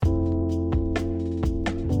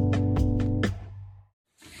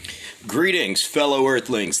Greetings, fellow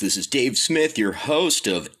Earthlings. This is Dave Smith, your host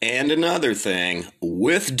of And Another Thing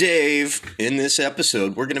with Dave. In this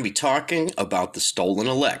episode, we're going to be talking about the stolen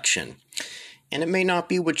election. And it may not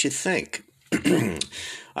be what you think.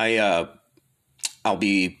 I'll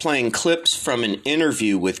be playing clips from an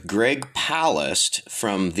interview with Greg Palast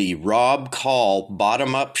from the Rob Call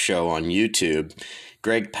Bottom Up show on YouTube.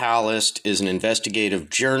 Greg Palast is an investigative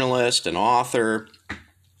journalist and author.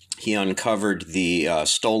 He uncovered the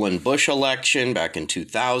stolen Bush election back in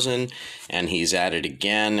 2000, and he's at it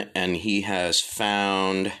again, and he has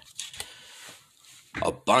found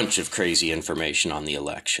a bunch of crazy information on the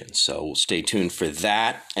election. So stay tuned for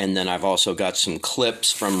that. And then I've also got some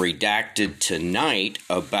clips from Redacted tonight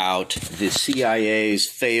about the CIA's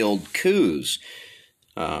failed coups.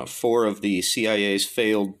 Four of the CIA's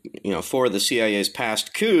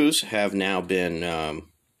past coups have now been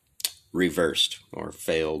reversed or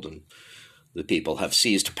failed, and the people have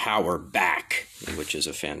seized power back, which is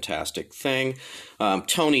a fantastic thing.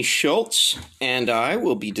 Tony Schultz and I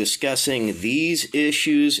will be discussing these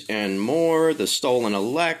issues and more: the stolen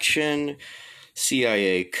election,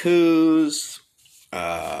 CIA coups,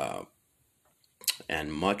 and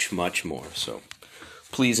much, much more. So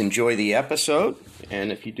please enjoy the episode,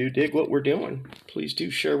 and if you do dig what we're doing, please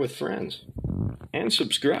do share with friends and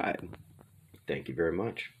subscribe. Thank you very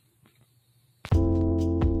much.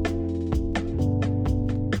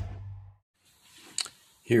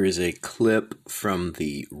 Here is a clip from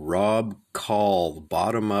the Rob Call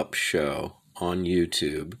Bottom Up show on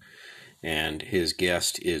YouTube, and his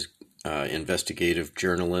guest is investigative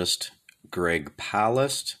journalist Greg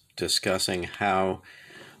Palast, discussing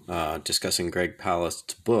Greg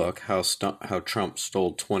Palast's book, How Trump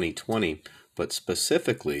Stole 2020, but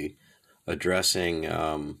specifically addressing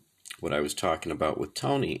what I was talking about with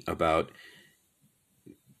Tony about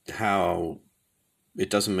how it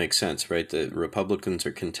doesn't make sense, right? The Republicans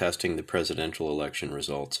are contesting the presidential election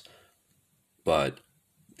results, but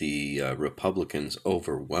the Republicans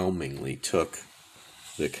overwhelmingly took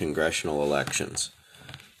the congressional elections,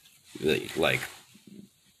 like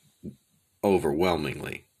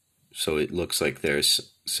overwhelmingly. So it looks like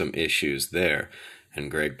there's some issues there. And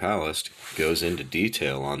Greg Palast goes into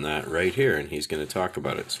detail on that right here, and he's going to talk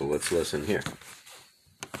about it. So let's listen here.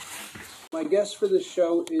 My guest for this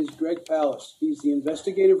show is Greg Palast. He's the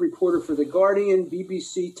investigative reporter for The Guardian,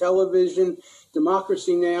 BBC Television,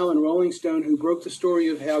 Democracy Now!, and Rolling Stone, who broke the story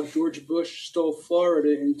of how George Bush stole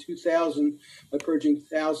Florida in 2000 by purging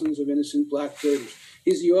thousands of innocent black voters.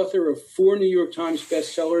 He's the author of 4 New York Times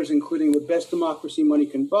bestsellers, including The Best Democracy Money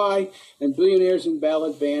Can Buy and Billionaires and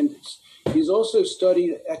Ballot Bandits. He's also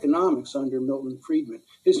studied economics under Milton Friedman.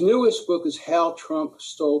 His newest book is How Trump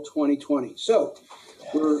Stole 2020. So,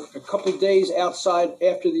 we're a couple days outside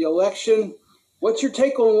after the election. What's your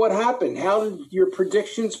take on what happened? How did your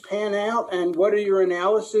predictions pan out? And what are your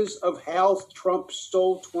analysis of how Trump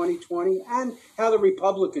stole 2020 and how the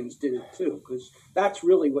Republicans did it too? Because that's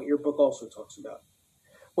really what your book also talks about.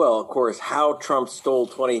 Well, of course, how Trump stole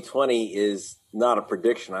 2020 is not a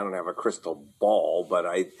prediction. I don't have a crystal ball, but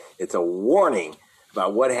it's a warning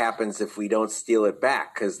about what happens if we don't steal it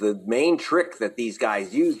back. Because the main trick that these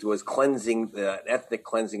guys used was ethnic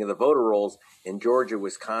cleansing of the voter rolls in Georgia,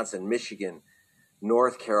 Wisconsin, Michigan,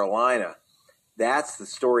 North Carolina. That's the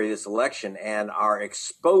story of this election, and our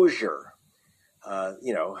exposure.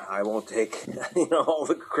 I won't take all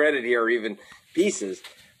the credit here, or even pieces.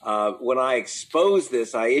 When I exposed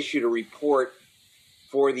this, I issued a report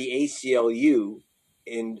for the ACLU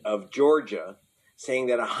of Georgia, saying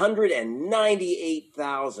that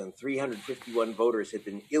 198,351 voters had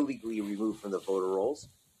been illegally removed from the voter rolls,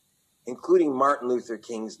 including Martin Luther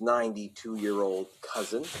King's 92-year-old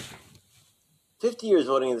cousin. 50 years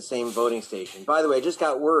voting in the same voting station. By the way, I just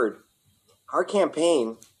got word. Our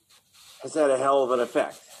campaign has had a hell of an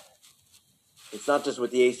effect. It's not just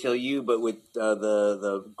with the ACLU, but with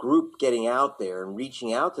the group getting out there and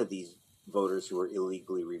reaching out to these voters who were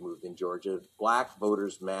illegally removed in Georgia. Black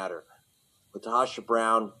Voters Matter. Latasha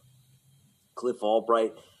Brown, Cliff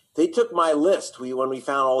Albright, they took my list when we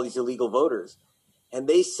found all these illegal voters, and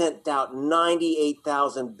they sent out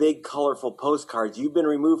 98,000 big, colorful postcards. You've been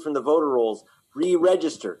removed from the voter rolls.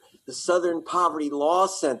 Re-register. The Southern Poverty Law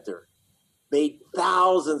Center made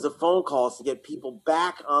thousands of phone calls to get people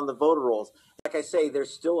back on the voter rolls. Like I say,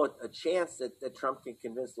 there's still a chance that Trump can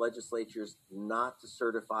convince legislatures not to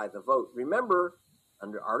certify the vote. Remember,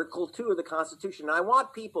 under Article 2 of the Constitution, and I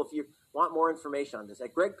want people, if you want more information on this,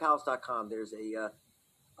 at gregpalast.com, there's a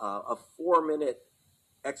 4-minute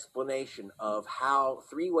explanation of how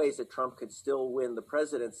 3 ways that Trump could still win the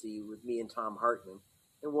presidency with me and Tom Hartman.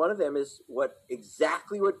 And one of them is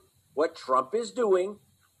exactly what what Trump is doing,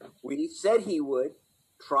 we said he would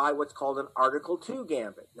try what's called an Article 2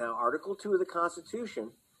 gambit. Now, Article 2 of the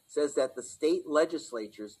Constitution says that the state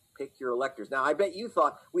legislatures pick your electors. Now, I bet you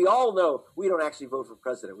thought, we all know we don't actually vote for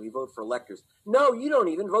president. We vote for electors. No, you don't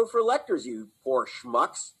even vote for electors, you poor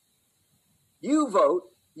schmucks. You vote.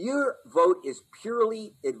 Your vote is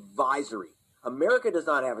purely advisory. America does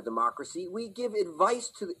not have a democracy. We give advice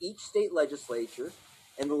to each state legislature,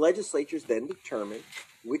 and the legislatures then determine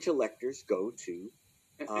which electors go to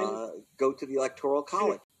the Electoral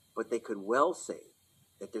College. But they could well say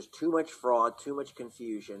that there's too much fraud, too much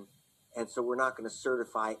confusion, and so we're not going to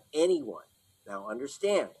certify anyone. Now,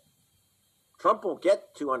 understand, Trump won't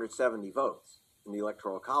get 270 votes in the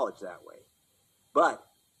Electoral College that way, but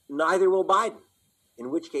neither will Biden,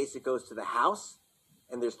 in which case it goes to the House,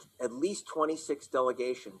 and there's at least 26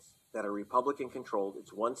 delegations that are Republican-controlled.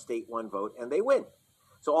 It's one state, one vote, and they win.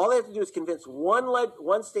 So all they have to do is convince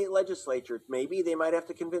one state legislature, maybe they might have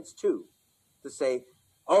to convince two, to say,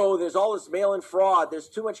 oh, there's all this mail-in fraud, there's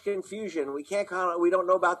too much confusion, we don't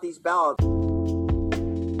know about these ballots.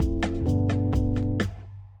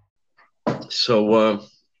 So,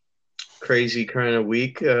 crazy kind of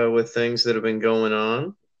week with things that have been going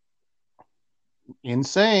on.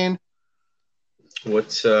 Insane.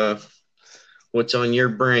 What's on your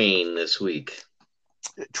brain this week?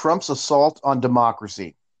 Trump's assault on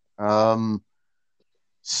democracy.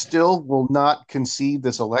 Still will not concede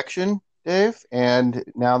this election, Dave. And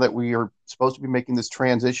now that we are supposed to be making this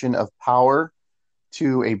transition of power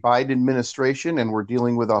to a Biden administration, and we're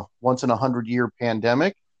dealing with a once-in-a-100-year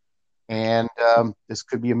pandemic, and this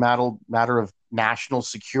could be a matter of national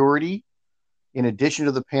security in addition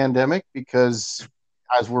to the pandemic, because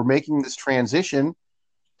as we're making this transition,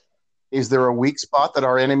 is there a weak spot that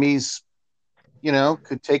our enemies,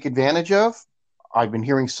 could take advantage of? I've been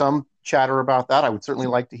hearing some chatter about that. I would certainly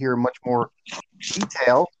like to hear much more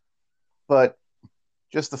detail, but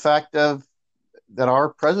just the fact of that our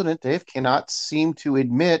president, Dave, cannot seem to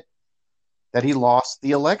admit that he lost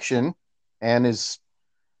the election, and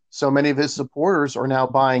so many of his supporters are now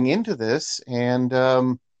buying into this.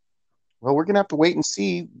 And, we're going to have to wait and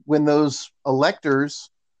see when those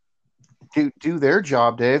electors do their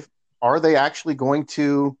job, Dave. Are they actually going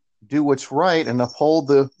to do what's right and uphold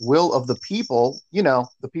the will of the people,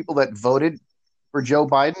 the people that voted for Joe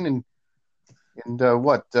Biden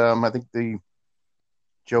I think the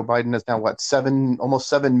Joe Biden is now almost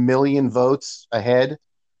 7 million votes ahead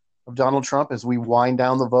of Donald Trump as we wind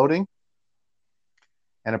down the voting.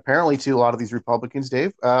 And apparently to a lot of these Republicans,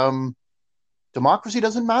 Dave, democracy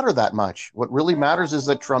doesn't matter that much. What really matters is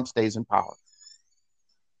that Trump stays in power.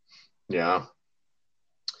 Yeah.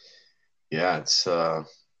 Yeah, it's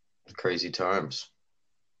crazy times.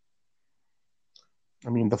 I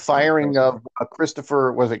mean, the firing of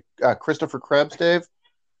Christopher Krebs, Dave,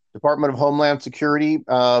 Department of Homeland Security.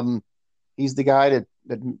 He's the guy that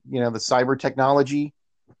the cyber technology,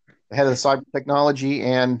 the head of the cyber technology,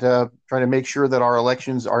 and trying to make sure that our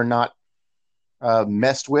elections are not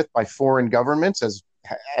messed with by foreign governments,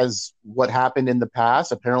 as what happened in the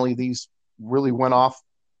past. Apparently, these really went off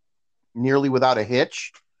nearly without a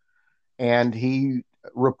hitch. And he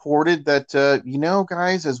reported that,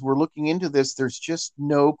 guys, as we're looking into this, there's just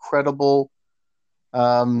no credible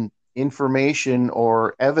information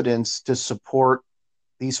or evidence to support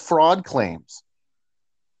these fraud claims.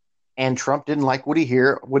 And Trump didn't like what he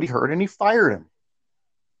heard, and he fired him.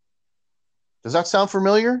 Does that sound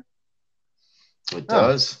familiar? It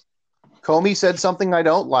does. Comey said something I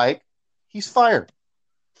don't like. He's fired.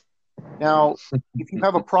 Now, if you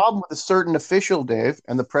have a problem with a certain official, Dave,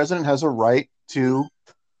 and the president has a right to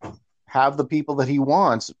have the people that he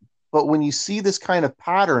wants, but when you see this kind of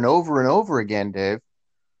pattern over and over again, Dave,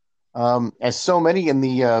 as so many in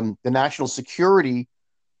the national security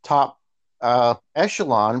top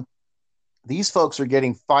echelon, these folks are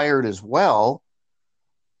getting fired as well.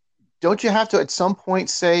 Don't you have to at some point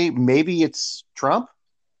say maybe it's Trump?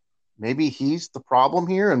 Maybe he's the problem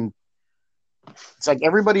here, and it's like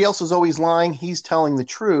everybody else is always lying. He's telling the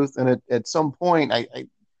truth. And at some point, I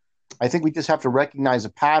think we just have to recognize a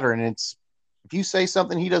pattern. It's if you say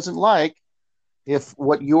something he doesn't like, if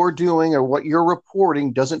what you're doing or what you're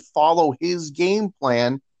reporting doesn't follow his game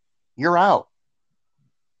plan, you're out.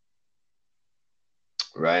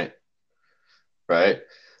 Right.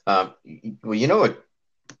 Well,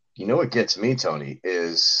 what gets me, Tony,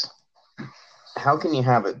 is how can you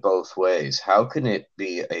have it both ways? How can it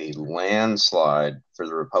be a landslide for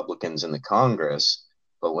the Republicans in the Congress,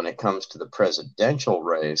 but when it comes to the presidential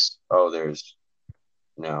race, there's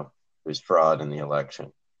fraud in the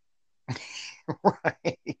election?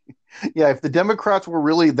 Right. Yeah, if the Democrats were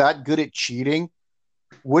really that good at cheating,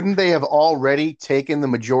 wouldn't they have already taken the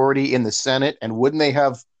majority in the Senate, and wouldn't they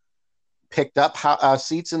have picked up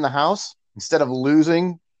seats in the House instead of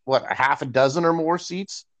losing what, a half a dozen or more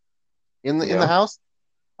seats in the Yeah. House?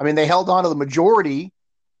 I mean, they held on to the majority,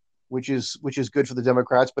 which is good for the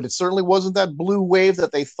Democrats, but it certainly wasn't that blue wave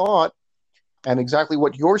that they thought. And exactly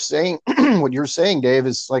what you're saying, Dave,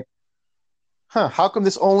 is like, how come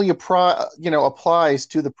this only applies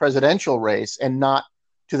to the presidential race and not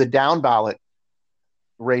to the down ballot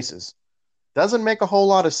races? Doesn't make a whole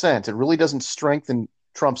lot of sense. It really doesn't strengthen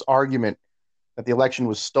Trump's argument that the election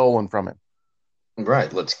was stolen from him.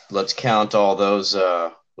 Right. Let's count all those.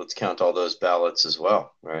 Let's count all those ballots as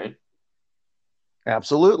well. Right.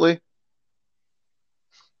 Absolutely.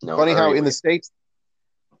 No Funny hurry. how in the States.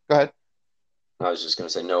 Go ahead. I was just going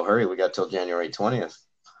to say, no hurry. We got till January 20th.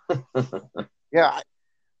 Yeah.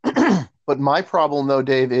 But my problem, though,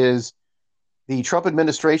 Dave, is the Trump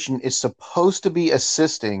administration is supposed to be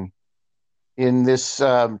assisting in this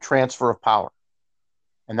transfer of power.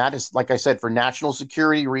 And that is, like I said, for national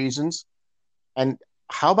security reasons. And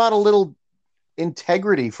how about a little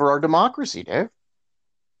integrity for our democracy, Dave?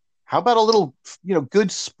 How about a little,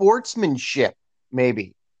 good sportsmanship,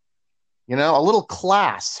 maybe? A little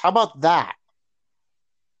class. How about that?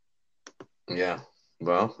 Yeah.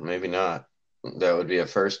 Well, maybe not. That would be a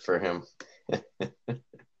first for him.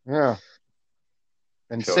 Yeah.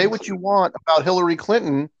 And Showing say what you want about Hillary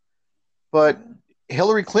Clinton, but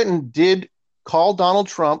Hillary Clinton did call Donald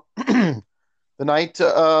Trump the night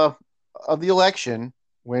of the election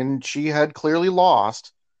when she had clearly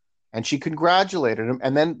lost, and she congratulated him.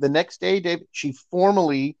 And then the next day, Dave, she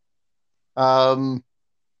formally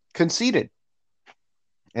conceded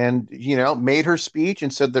and, made her speech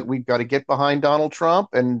and said that we've got to get behind Donald Trump,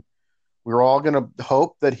 and we're all going to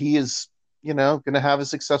hope that he is, going to have a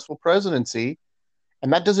successful presidency.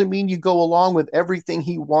 And that doesn't mean you go along with everything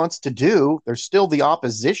he wants to do. There's still the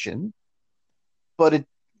opposition, but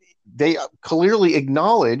they clearly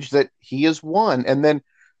acknowledge that he has won. And then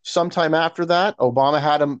sometime after that, Obama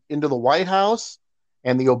had him into the White House,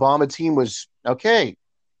 and the Obama team was, okay,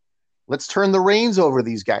 let's turn the reins over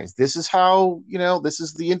these guys. This is how, this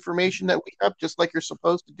is the information that we have, just like you're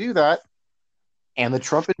supposed to do that. And the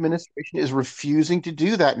Trump administration is refusing to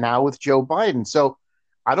do that now with Joe Biden. So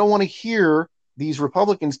I don't want to hear these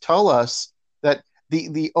Republicans tell us that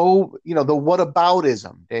the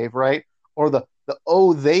whataboutism, Dave, right?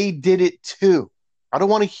 Or they did it too. I don't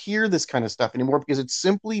want to hear this kind of stuff anymore because it's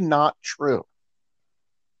simply not true.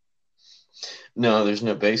 No, there's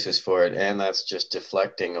no basis for it. And that's just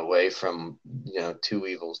deflecting away from, two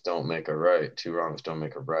evils don't make a right. Two wrongs don't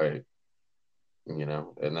make a right.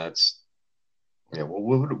 And that's, well,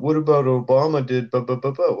 what about Obama did?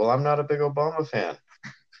 Well, I'm not a big Obama fan.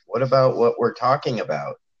 What about what we're talking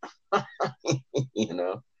about?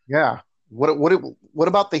 Yeah. What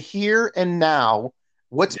about the here and now?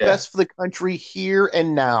 What's best for the country here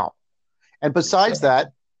and now? And besides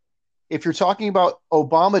that, if you're talking about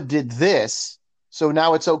Obama did this, so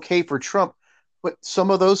now it's okay for Trump, but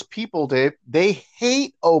some of those people, Dave, they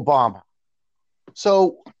hate Obama.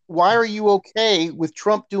 So why are you okay with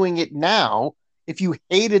Trump doing it now if you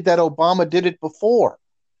hated that Obama did it before?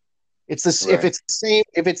 It's this, right. If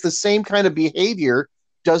it's the same kind of behavior,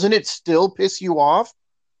 doesn't it still piss you off?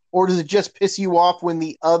 Or does it just piss you off when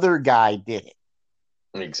the other guy did it?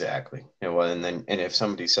 Exactly. Yeah, well, and if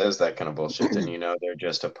somebody says that kind of bullshit, then they're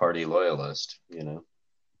just a party loyalist.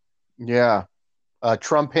 Yeah,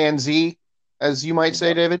 Trumpanzee, as you might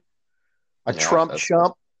say, David. Trump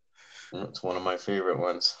chump. It's one of my favorite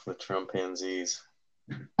ones, the Trumpanzees.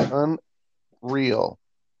 Unreal.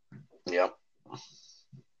 Yep.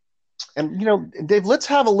 And Dave, let's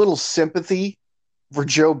have a little sympathy for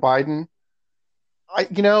Joe Biden.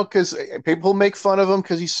 Because people make fun of him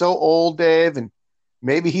because he's so old, Dave, and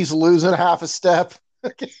maybe he's losing half a step.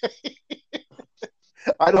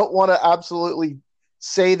 I don't want to absolutely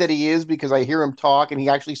say that he is because I hear him talk and he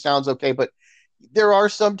actually sounds okay. But there are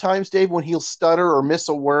some times, Dave, when he'll stutter or miss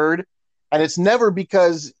a word. And it's never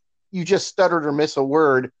because you just stuttered or miss a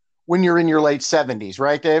word when you're in your late 70s,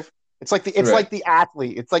 right, Dave? It's like like the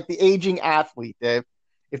athlete. It's like the aging athlete, Dave.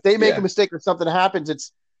 If they make a mistake or something happens,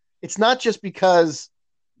 it's not just because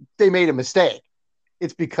they made a mistake.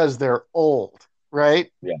 It's because they're old, right?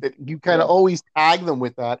 Yeah. You kind of always tag them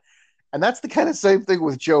with that. And that's the kind of same thing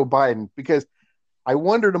with Joe Biden, because I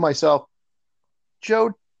wonder to myself,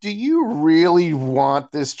 Joe, do you really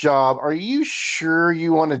want this job? Are you sure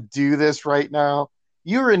you want to do this right now?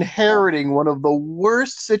 You're inheriting one of the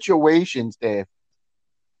worst situations, Dave.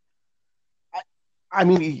 I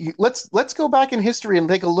mean, let's go back in history and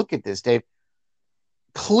take a look at this, Dave.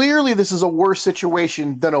 Clearly, this is a worse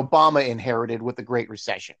situation than Obama inherited with the Great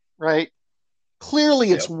Recession, right?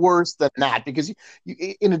 Clearly, it's Yep. worse than that because,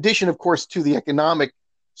 in addition, of course, to the economic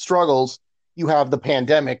struggles, you have the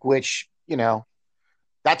pandemic, which,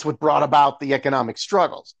 that's what brought about the economic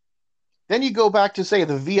struggles. Then you go back to, say,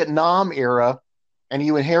 the Vietnam era, and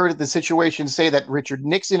you inherited the situation, say, that Richard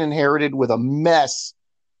Nixon inherited with a mess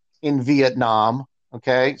in Vietnam.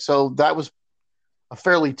 Okay. So that was a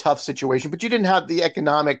fairly tough situation, but you didn't have the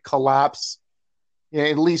economic collapse.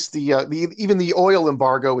 At least even the oil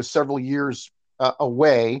embargo is several years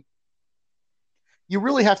away. You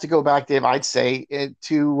really have to go back, Dave, I'd say,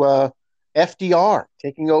 to FDR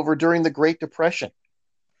taking over during the Great Depression.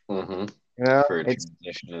 Mm-hmm. Yeah, For a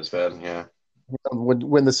transition as well, yeah.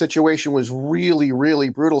 When the situation was really, really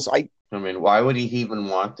brutal. So I mean, why would he even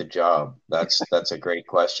want the job? That's a great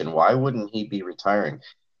question. Why wouldn't he be retiring?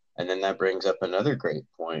 And then that brings up another great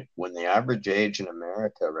point. When the average age in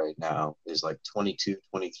America right now is like 22,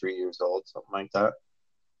 23 years old, something like that,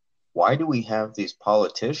 why do we have these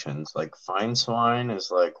politicians? Like Feinswine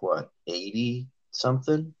is like, what, 80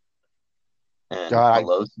 something? And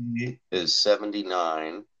Pelosi is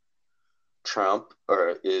 79. Trump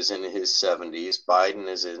is in his 70s. Biden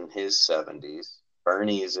is in his 70s.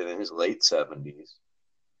 Bernie is in his late 70s.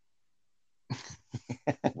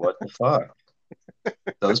 What the fuck?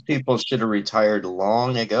 Those people should have retired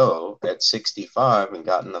long ago at 65 and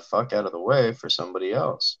gotten the fuck out of the way for somebody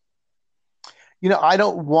else. I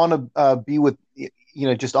don't want to be with,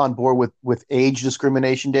 just on board with age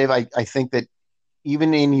discrimination, Dave. I think that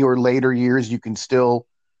even in your later years, you can still,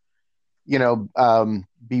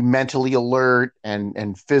 be mentally alert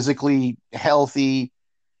and physically healthy.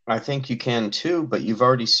 I think you can too, but you've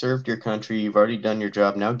already served your country. You've already done your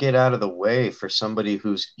job. Now get out of the way for somebody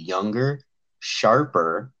who's younger,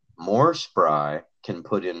 sharper, more spry, can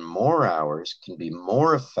put in more hours, can be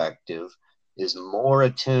more effective, is more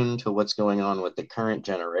attuned to what's going on with the current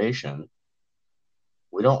generation.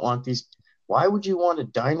 We don't want these. Why would you want a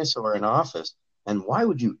dinosaur in office? And why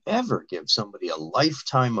would you ever give somebody a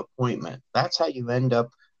lifetime appointment? That's how you end up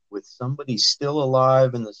with somebody still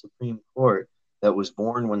alive in the Supreme Court that was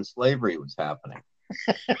born when slavery was happening.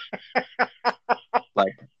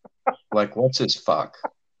 like what's his fuck?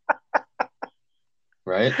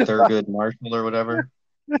 Right? Thurgood Marshall or whatever.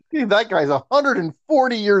 That guy's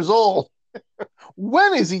 140 years old.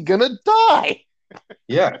 When is he gonna die?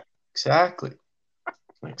 Yeah, exactly.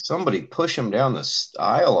 Like somebody push him down the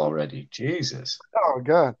aisle already. Jesus. Oh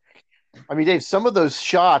God. I mean, Dave, some of those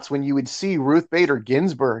shots when you would see Ruth Bader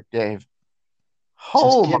Ginsburg, Dave.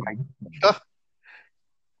 Oh my God.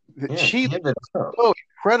 Yeah, she was so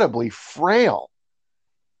incredibly frail.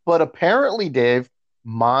 But apparently, Dave,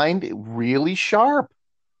 mind really sharp.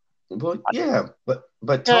 Well, yeah,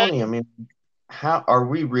 but Tony, I mean, how are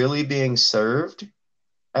we really being served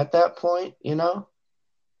at that point,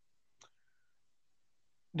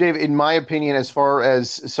 Dave, in my opinion, as far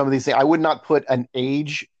as some of these things, I would not put an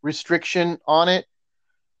age restriction on it.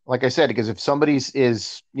 Like I said, because if somebody's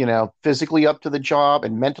is, physically up to the job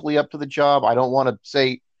and mentally up to the job, I don't want to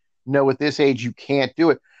say, no, at this age, you can't do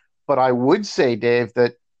it. But I would say, Dave,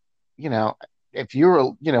 that, if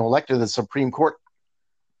you're, elected to the Supreme Court,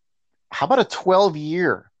 how about a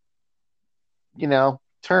 12-year,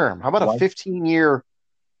 term? How about a 15-year?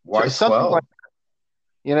 Why something 12? Like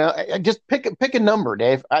just pick a number,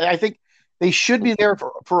 Dave. I think they should be there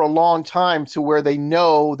for a long time to where they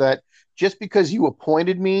know that just because you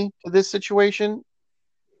appointed me to this situation,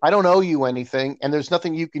 I don't owe you anything, and there's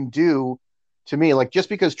nothing you can do to me. Like, just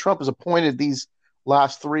because Trump has appointed these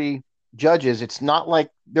last 3 judges, it's not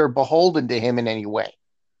like they're beholden to him in any way.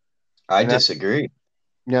 I disagree.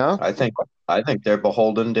 No? I think they're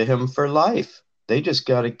beholden to him for life. They just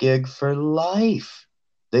got a gig for life.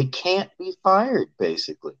 They can't be fired,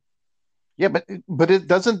 basically. Yeah, but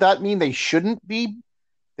doesn't that mean they shouldn't be?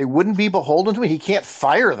 They wouldn't be beholden to him? He can't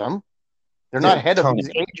fire them. They're not head of these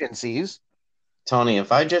agencies. Tony,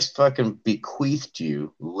 if I just fucking bequeathed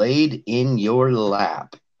you, laid in your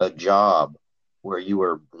lap, a job where you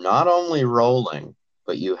were not only rolling,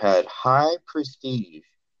 but you had high prestige,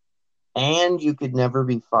 and you could never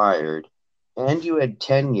be fired, and you had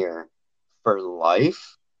tenure for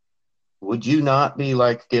life, would you not be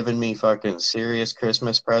like giving me fucking serious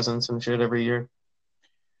Christmas presents and shit every year?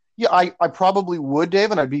 Yeah, I probably would,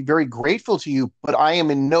 Dave, and I'd be very grateful to you, but I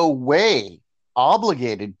am in no way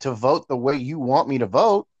obligated to vote the way you want me to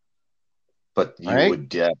vote. But you would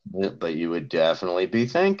definitely be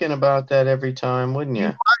thinking about that every time, wouldn't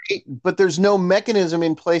you? But there's no mechanism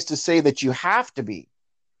in place to say that you have to be.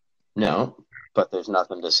 No, But there's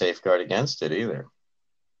nothing to safeguard against it either.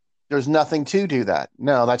 There's nothing to do that.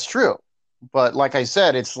 No, that's true. But like I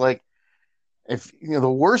said, it's like if the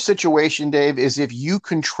worst situation, Dave, is if you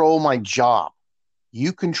control my job,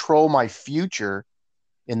 you control my future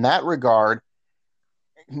in that regard.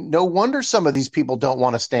 No wonder some of these people don't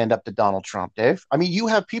want to stand up to Donald Trump, Dave. I mean, you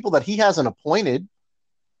have people that he hasn't appointed.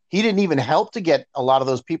 He didn't even help to get a lot of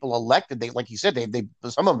those people elected. They, like you said, they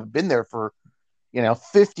some of them have been there for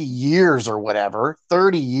 50 years or whatever,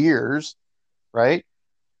 30 years, right?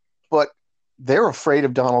 But they're afraid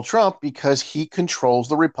of Donald Trump because he controls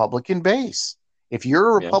the Republican base. If you're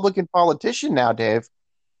a Republican politician now, Dave,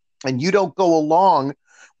 and you don't go along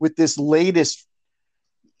with this latest,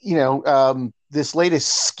 this latest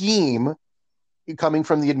scheme coming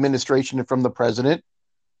from the administration and from the president,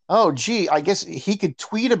 oh, gee, I guess he could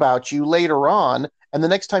tweet about you later on. And the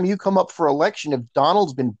next time you come up for election, if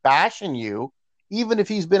Donald's been bashing you, even if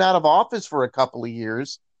he's been out of office for a couple of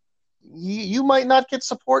years, you might not get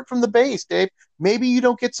support from the base, Dave. Maybe you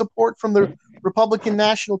don't get support from the Republican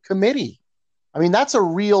National Committee. I mean, that's a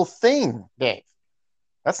real thing, Dave.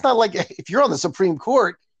 That's not like if you're on the Supreme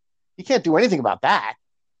Court, you can't do anything about that.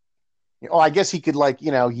 I guess he could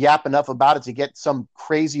yap enough about it to get some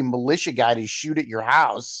crazy militia guy to shoot at your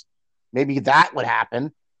house. Maybe that would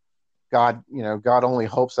happen. God only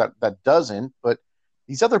hopes that doesn't. But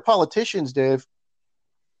these other politicians, Dave,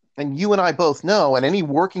 and you and I both know, and any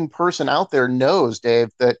working person out there knows,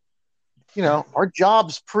 Dave, that, our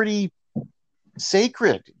job's pretty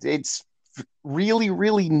sacred. It's really,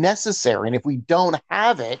 really necessary. And if we don't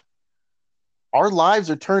have it, our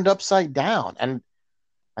lives are turned upside down. And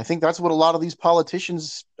I think that's what a lot of these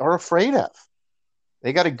politicians are afraid of.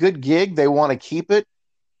 They got a good gig. They want to keep it.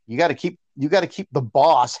 You got to keep the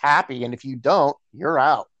boss happy. And if you don't, you're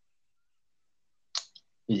out.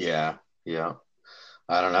 Yeah. Yeah.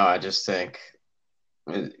 I don't know. I just think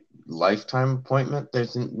lifetime appointment,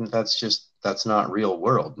 that's not real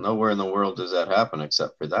world. Nowhere in the world does that happen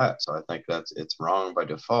except for that. So I think it's wrong by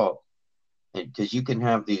default, because you can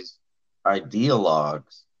have these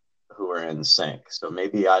ideologues who are in sync. So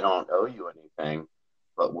maybe I don't owe you anything,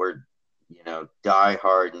 but we're,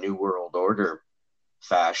 diehard New World Order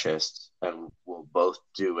fascists, and we'll both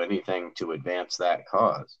do anything to advance that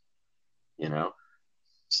cause,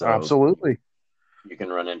 So absolutely. You can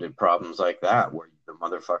run into problems like that where the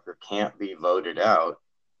motherfucker can't be voted out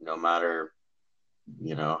no matter,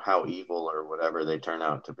 how evil or whatever they turn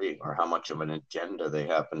out to be, or how much of an agenda they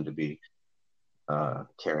happen to be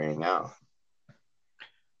carrying out.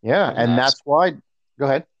 Yeah, and that's why. Go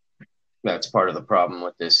ahead. That's part of the problem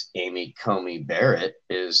with this Amy Comey Barrett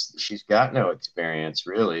is she's got no experience,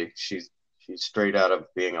 really. She's straight out of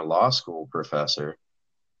being a law school professor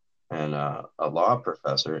and a law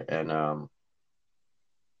professor, and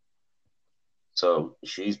so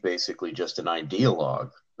she's basically just an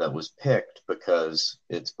ideologue that was picked because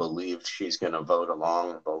it's believed she's going to vote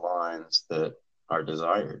along the lines that are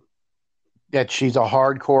desired. That she's a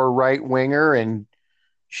hardcore right winger, and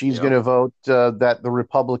she's going to vote that the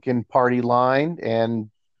Republican Party line, and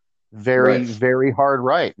very, very hard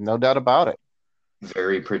right. No doubt about it.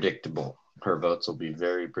 Very predictable. Her votes will be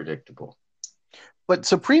very predictable. But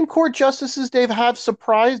Supreme Court justices, Dave, have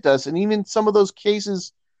surprised us. And even some of those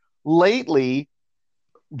cases lately,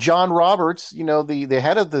 John Roberts, the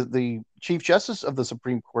head of the Chief Justice of the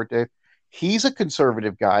Supreme Court, Dave, he's a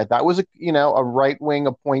conservative guy. That was a right-wing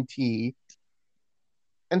appointee.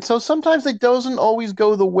 And so sometimes it doesn't always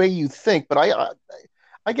go the way you think. But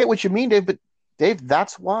I get what you mean, Dave. But Dave,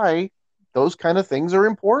 that's why those kind of things are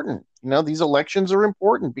important. These elections are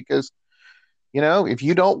important because, if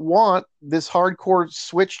you don't want this hardcore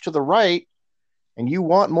switch to the right and you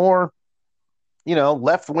want more,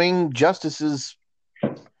 left-wing justices,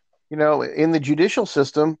 in the judicial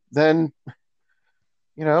system, then,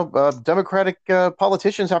 Democratic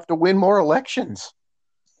politicians have to win more elections.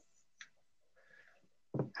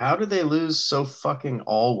 How do they lose so fucking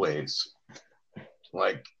always?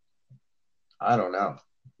 I don't know.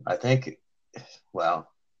 I think,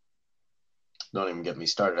 don't even get me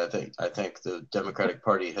started. I think the Democratic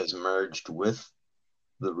Party has merged with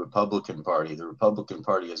the Republican Party. The Republican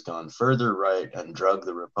Party has gone further right and drug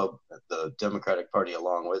the Democratic Party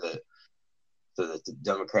along with it, so that the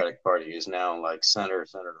Democratic Party is now center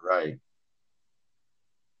right.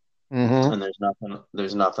 Mm-hmm. And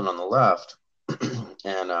there's nothing on the left.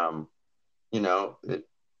 And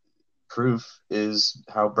proof is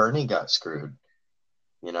how Bernie got screwed.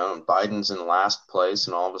 Biden's in last place,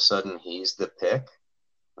 and all of a sudden he's the pick.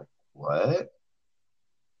 What?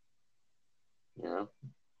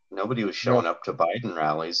 Nobody was showing up to Biden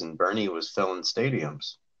rallies, and Bernie was filling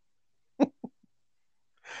stadiums.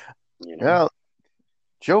 You know, Yeah,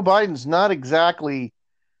 Joe Biden's not exactly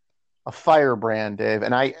a firebrand, Dave.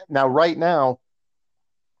 And right now,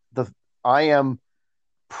 the I am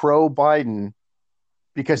pro Biden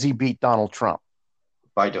because he beat Donald Trump.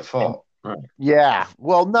 by And default, right? yeah,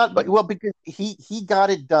 well, not But but well because he got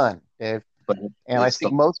it done, Dave. but And I it's the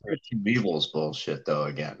think most, two evils bullshit though.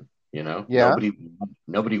 Again, you know, yeah,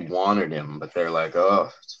 nobody wanted him, but they're like, oh,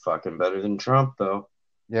 it's fucking better than Trump though.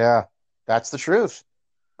 yeah, that's the truth.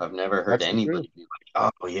 I've never heard That's the truth. anybody be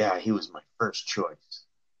like, oh yeah, he was my first choice.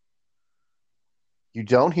 You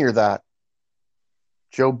don't hear that.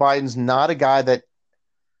 Joe Biden's not a guy that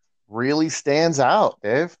really stands out,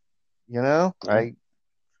 Dave. You know, I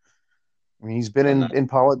mean, he's been And that, in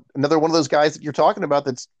another one of those guys that you're talking about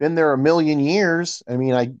that's been there a million years. I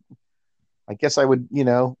mean, I guess I would,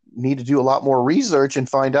 need to do a lot more research and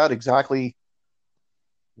find out exactly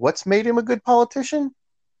what's made him a good politician,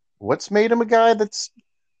 what's made him a guy that's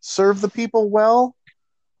served the people well.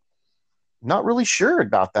 Not really sure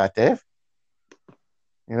about that, Dave.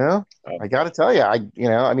 I got to tell you,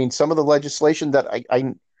 I mean, some of the legislation that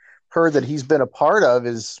I heard that he's been a part of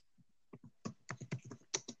is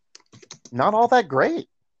not all that great.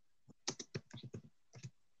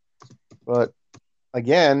 But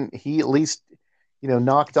again, he at least,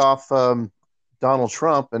 knocked off Donald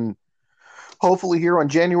Trump. And hopefully here on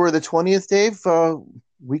January the 20th, Dave,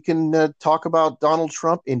 we can talk about Donald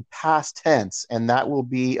Trump in past tense. And that will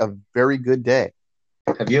be a very good day.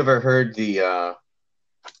 have you ever heard the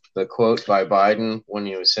quote by Biden when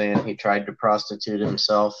he was saying he tried to prostitute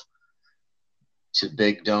himself to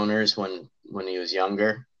big donors when he was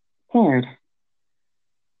younger? Heard.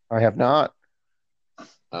 I have not.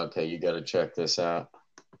 Okay, you got to check this out.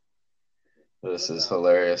 This is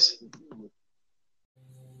hilarious.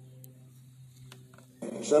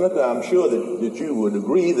 Senator, I'm sure that you would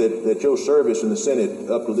agree that your service in the Senate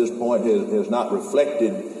up to this point has not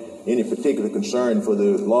reflected any particular concern for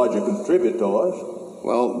the larger contributors.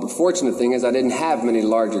 Well, the fortunate thing is I didn't have many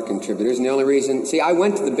larger contributors, and the only reason... See, I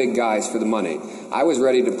went to the big guys for the money. I was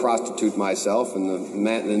ready to prostitute myself in the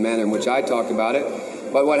manner in which I talk about it.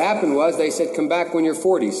 But what happened was they said, come back when you're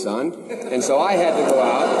 40, son. And so I had to go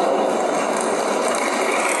out.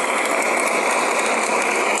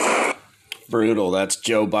 Brutal. That's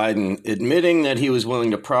Joe Biden admitting that he was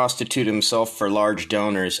willing to prostitute himself for large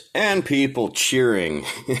donors and people cheering.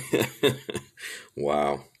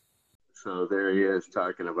 Wow. So there he is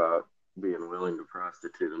talking about being willing to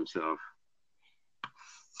prostitute himself.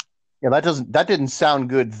 Yeah, that didn't sound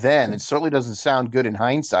good then. It certainly doesn't sound good in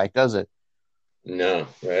hindsight, does it? No,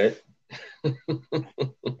 right?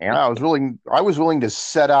 And I was willing to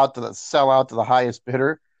sell out to the highest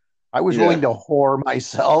bidder. I was willing to whore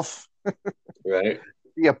myself. Right.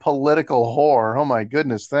 Be a political whore. Oh my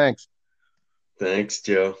goodness, thanks. Thanks,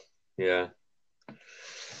 Joe. Yeah.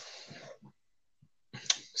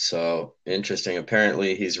 So interesting.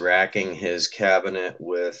 Apparently he's racking his cabinet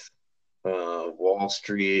with Wall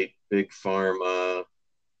Street, Big Pharma,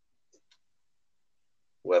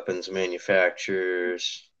 weapons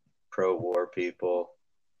manufacturers, pro-war people.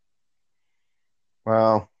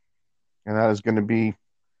 Wow. And that is going to be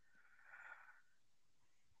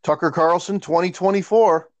Tucker Carlson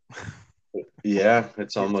 2024. Yeah,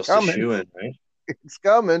 it's almost a shoo-in, right? It's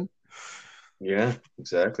coming. Yeah,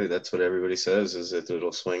 exactly. That's what everybody says, is that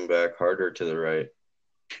it'll swing back harder to the right.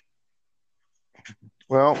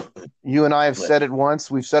 Well, you and I have said it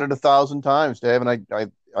once. We've said it 1,000 times, Dave, and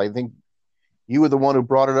I think you were the one who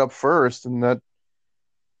brought it up first, and that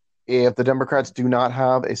if the Democrats do not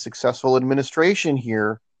have a successful administration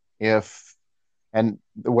here, and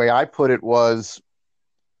the way I put it was,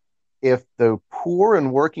 if the poor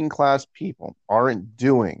and working class people aren't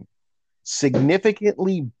doing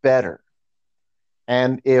significantly better,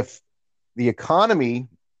 and if the economy,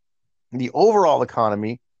 the overall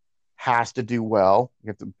economy, has to do well, you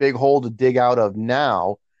have the big hole to dig out of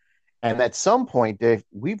now, and at some point, Dave,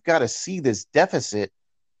 we've got to see this deficit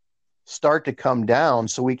start to come down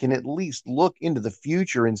so we can at least look into the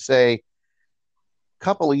future and say, a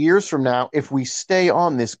couple of years from now, if we stay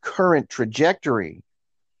on this current trajectory,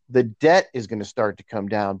 the debt is going to start to come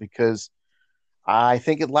down, because I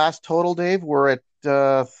think at last total, Dave, we're at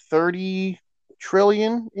 30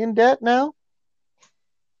 trillion in debt now.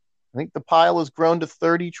 I think the pile has grown to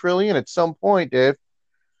 30 trillion at some point, Dave.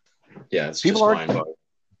 Yeah, it's people just mind-boggling.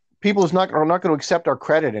 People are not going to accept our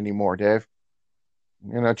credit anymore, Dave.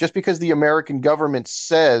 Just because the American government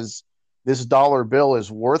says this dollar bill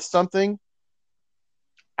is worth something,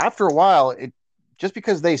 after a while, just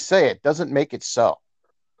because they say it doesn't make it so.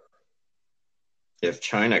 If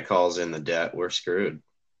China calls in the debt, we're screwed.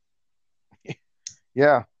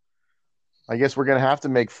 Yeah. I guess we're going to have to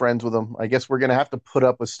make friends with them. I guess we're going to have to put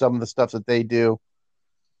up with some of the stuff that they do,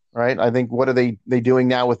 right? I think what are they doing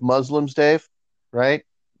now with Muslims, Dave? Right?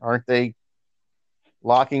 Aren't they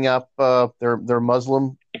locking up their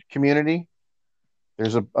Muslim community?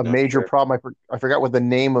 There's a major problem. I forgot what the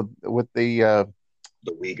name of what the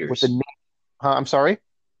Uyghurs. What the name? I'm sorry.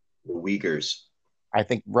 The Uyghurs. I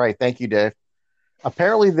think right. Thank you, Dave.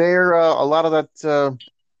 Apparently, they're a lot of that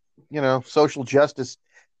social justice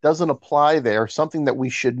doesn't apply there. Something that we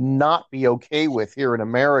should not be okay with here in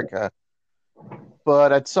America.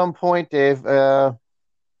 But at some point, Dave, aren't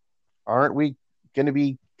we going to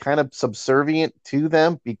be kind of subservient to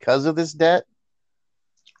them because of this debt?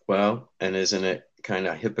 Well, and isn't it kind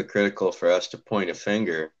of hypocritical for us to point a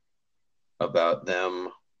finger about them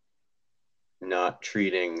not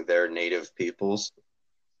treating their native peoples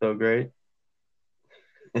so great?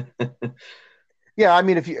 Yeah, I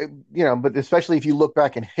mean, if but especially if you look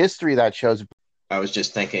back in history, that shows. I was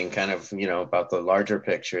just thinking kind of, about the larger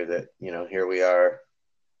picture that, here we are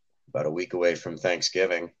about a week away from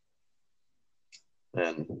Thanksgiving.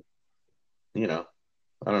 And, I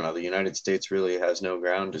don't know, the United States really has no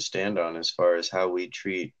ground to stand on as far as how we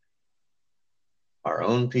treat our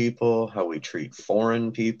own people, how we treat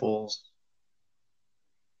foreign peoples.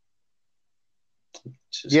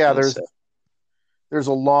 Yeah, there's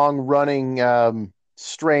a long running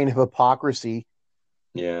strain of hypocrisy.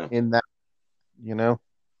 Yeah. In that,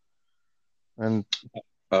 and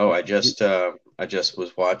I just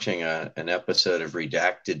was watching an episode of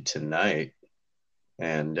Redacted tonight,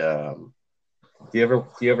 and do you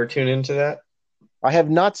ever tune into that? I have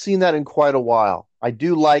not seen that in quite a while. I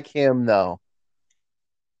do like him though.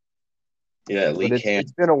 Yeah, Lee Camp.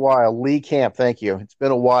 It's been a while. Lee Camp, thank you. It's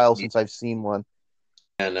been a while since I've seen one.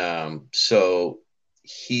 And so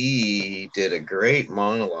he did a great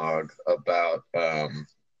monologue about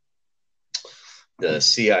the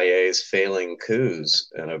CIA's failing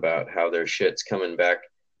coups and about how their shit's coming back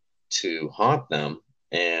to haunt them.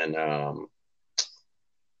 And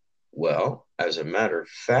well, as a matter of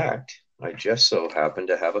fact, I just so happen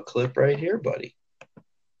to have a clip right here, buddy.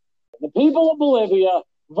 The people of Bolivia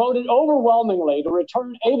voted overwhelmingly to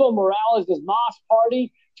return Evo Morales' MAS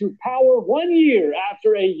party to power 1 year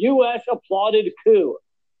after a U.S. applauded coup.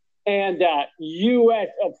 And that U.S.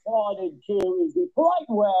 applauded coup is the polite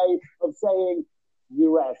way of saying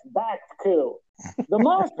U.S.-backed coup. The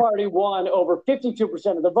MAS party won over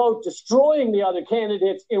 52% of the vote, destroying the other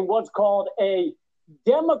candidates in what's called a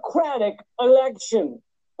democratic election.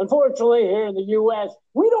 Unfortunately, here in the U.S.,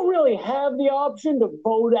 we don't really have the option to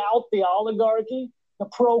vote out the oligarchy, the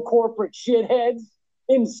pro-corporate shitheads.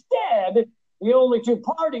 Instead, the only two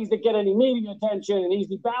parties that get any media attention and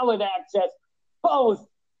easy ballot access both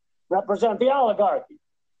represent the oligarchy.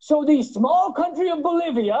 So the small country of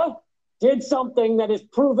Bolivia did something that is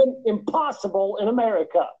proven impossible in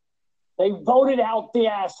America. They voted out the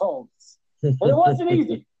assholes. And it wasn't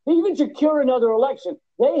easy. To even secure another election,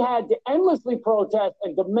 they had to endlessly protest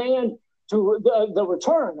and demand the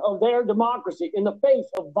return of their democracy in the face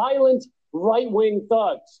of violent right-wing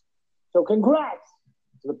thugs. So congrats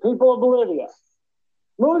to the people of Bolivia.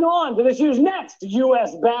 Moving on to this year's next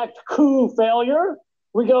U.S.-backed coup failure,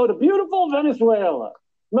 we go to beautiful Venezuela.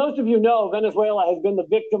 Most of you know Venezuela has been the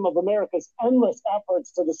victim of America's endless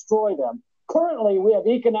efforts to destroy them. Currently, we have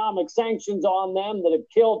economic sanctions on them that have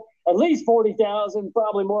killed at least 40,000,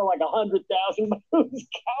 probably more like 100,000, but who's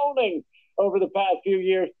counting over the past few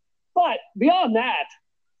years? But beyond that,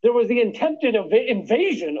 there was the attempted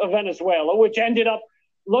invasion of Venezuela, which ended up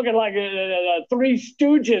looking like Three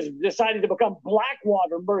Stooges decided to become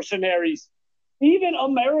Blackwater mercenaries. Even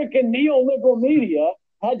American neoliberal media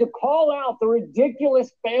had to call out the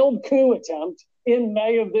ridiculous failed coup attempt in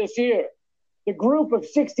May of this year. The group of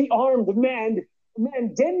 60 armed men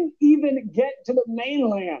didn't even get to the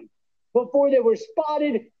mainland before they were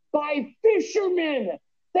spotted by fishermen.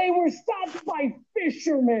 They were stopped by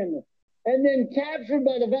fishermen and then captured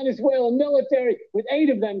by the Venezuelan military, with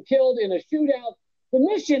 8 of them killed in a shootout. The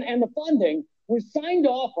mission and the funding was signed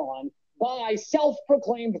off on by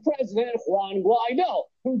self-proclaimed President Juan Guaido,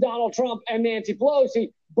 who Donald Trump and Nancy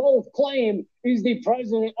Pelosi both claim is the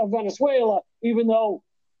president of Venezuela, even though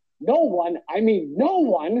no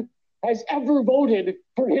one has ever voted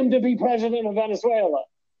for him to be president of Venezuela.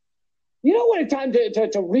 You know when it's time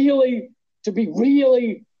to be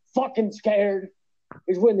really fucking scared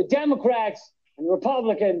is when the Democrats and the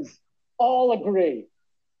Republicans all agree.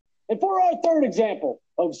 And for our third example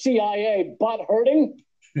of CIA butt hurting,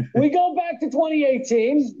 we go back to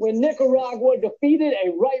 2018 when Nicaragua defeated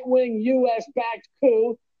a right-wing U.S.-backed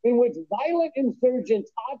coup in which violent insurgents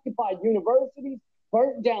occupied universities,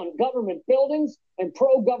 burnt down government buildings and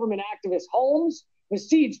pro-government activist homes,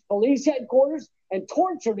 besieged police headquarters, and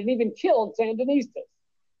tortured and even killed Sandinistas.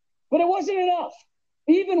 But it wasn't enough.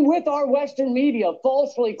 Even with our Western media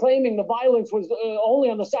falsely claiming the violence was only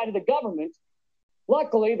on the side of the government,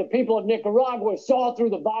 luckily the people of Nicaragua saw through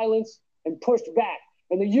the violence and pushed back,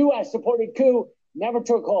 and the U.S.-supported coup never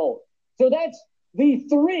took hold. So that's the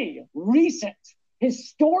three recent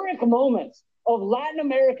historic moments of Latin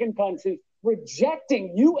American countries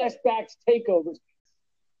rejecting U.S.-backed takeovers.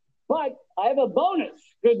 But I have a bonus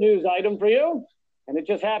good news item for you, and it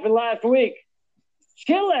just happened last week.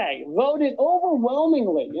 Chile voted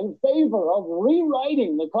overwhelmingly in favor of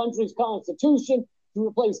rewriting the country's constitution to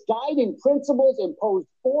replace guiding principles imposed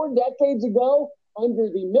 4 decades ago under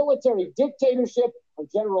the military dictatorship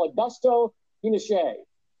of General Augusto Pinochet.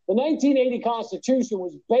 The 1980 Constitution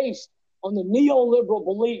was based on the neoliberal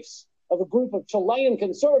beliefs of a group of Chilean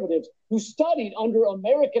conservatives who studied under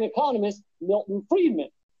American economist Milton Friedman.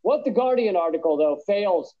 What the Guardian article, though,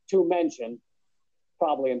 fails to mention,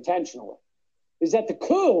 probably intentionally, is that the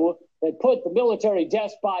coup that put the military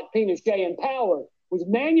despot Pinochet in power was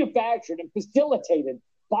manufactured and facilitated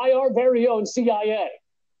by our very own CIA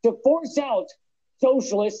to force out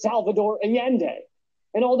socialist Salvador Allende.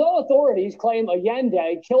 And although authorities claim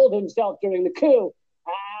Allende killed himself during the coup,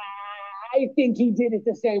 I think he did it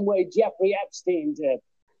the same way Jeffrey Epstein did.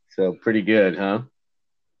 So pretty good, huh?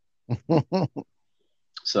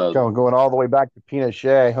 So going all the way back to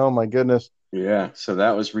Pinochet. Oh my goodness. Yeah, so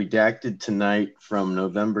that was redacted tonight from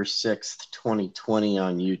November 6th, 2020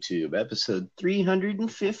 on YouTube, episode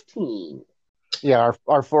 315. Yeah,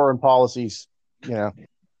 our foreign policies,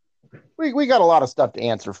 we got a lot of stuff to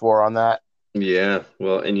answer for on that. Yeah,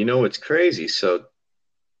 well, and you know what's crazy? So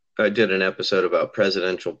I did an episode about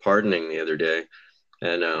presidential pardoning the other day,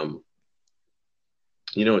 and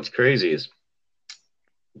you know what's crazy is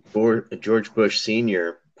George Bush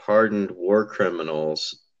Sr. pardoned war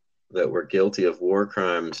criminals that were guilty of war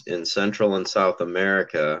crimes in Central and South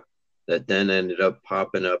America that then ended up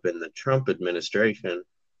popping up in the Trump administration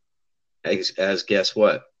as guess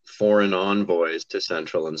what? Foreign envoys to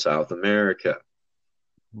Central and South America.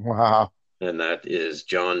 Wow. And that is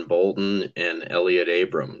John Bolton and Elliot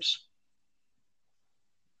Abrams.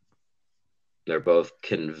 They're both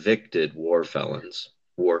convicted war felons,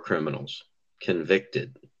 war criminals.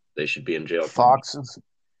 Convicted. They should be in jail. Foxes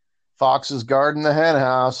guarding the hen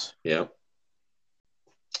house. Yeah.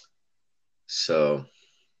 So,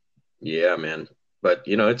 yeah, man. But,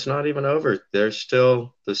 it's not even over. There's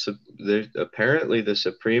still apparently the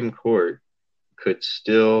Supreme Court could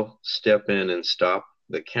still step in and stop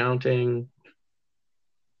the counting.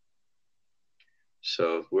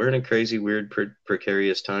 So we're in a crazy, weird,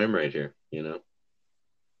 precarious time right here,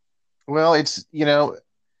 Well, it's,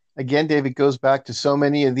 again, Dave, it goes back to so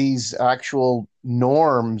many of these actual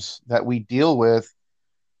norms that we deal with.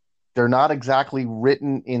 They're not exactly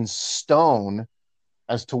written in stone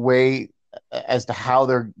as to how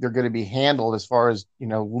they're going to be handled as far as,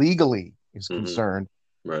 legally is concerned.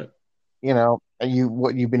 Right.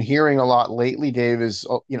 What you've been hearing a lot lately, Dave, is,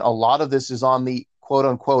 a lot of this is on the quote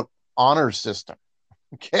unquote honor system.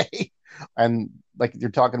 Okay. And like you're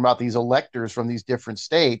talking about these electors from these different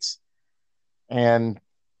states, and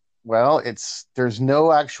well, there's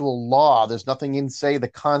no actual law. There's nothing in, say, the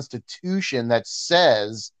Constitution that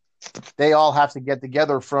says they all have to get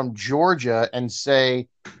together from Georgia and say,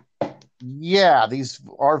 yeah, these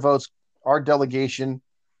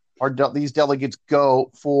delegates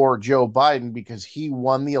go for Joe Biden because he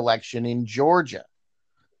won the election in Georgia.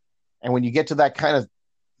 And when you get to that kind of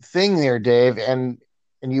thing there, Dave, and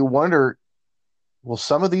you wonder, will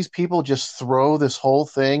some of these people just throw this whole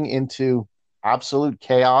thing into absolute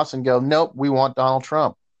chaos and go, nope, we want Donald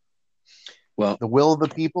Trump? Well, the will of the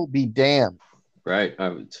people be damned. Right.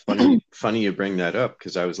 It's funny you bring that up,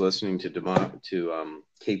 because I was listening to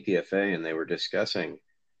KPFA, and they were discussing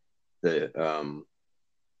the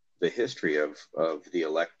history of the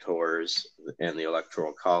electors and the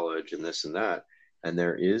Electoral College and this and that. And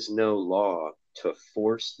there is no law to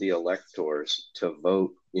force the electors to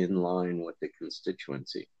vote in line with the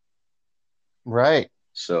constituency. Right.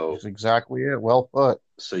 So that's exactly it. Well put.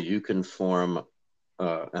 So you can form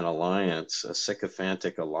an alliance, a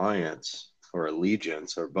sycophantic alliance or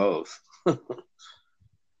allegiance or both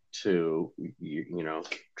to,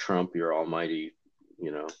 Trump, your almighty,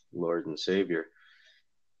 Lord and Savior,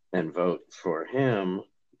 and vote for him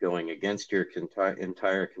going against your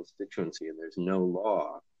entire constituency. And there's no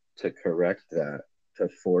law to correct that, to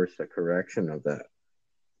force a correction of that.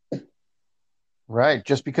 Right.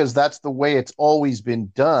 Just because that's the way it's always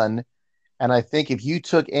been done. And I think if you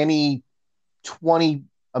took any 20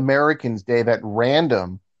 Americans, Dave, at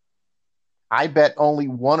random, I bet only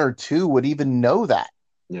one or two would even know that.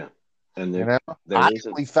 Yeah. And you know, I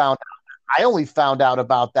only found out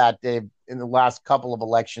about that, Dave, in the last couple of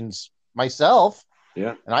elections myself.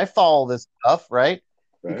 Yeah. And I follow this stuff, right?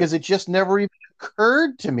 Because it just never even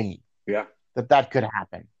occurred to me that could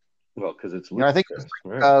happen. Well, because it's I think it was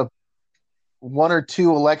like, 1 or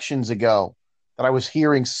 2 elections ago that I was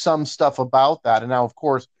hearing some stuff about that. And now, of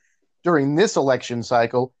course, during this election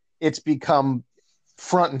cycle, it's become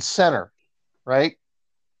front and center, right?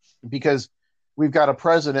 Because we've got a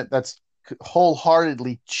president that's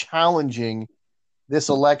wholeheartedly challenging this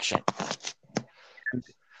election.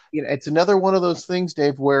 It's another one of those things,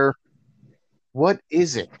 Dave, where what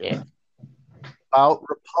is it, Dave, about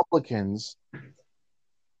Republicans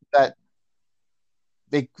that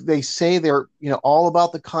they say they're all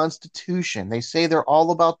about the Constitution. They say they're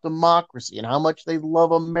all about democracy and how much they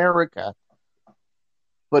love America.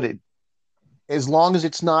 But as long as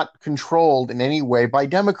it's not controlled in any way by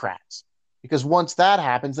Democrats, because once that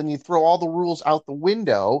happens, then you throw all the rules out the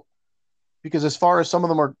window. Because as far as some of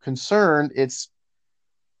them are concerned,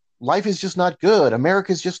 life is just not good.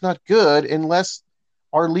 America's just not good unless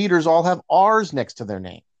our leaders all have R's next to their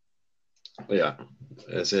name. Yeah,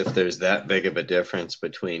 as if there's that big of a difference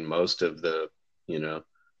between most of the,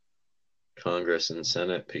 Congress and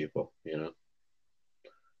Senate people, Yeah,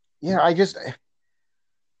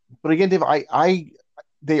 but again, Dave,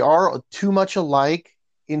 they are too much alike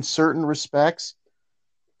in certain respects.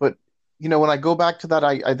 But, when I go back to that,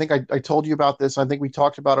 I think I told you about this. I think we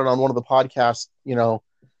talked about it on one of the podcasts,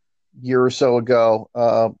 year or so ago,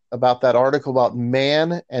 about that article about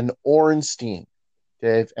Mann and Orenstein,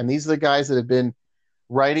 Dave. And these are the guys that have been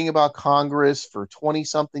writing about Congress for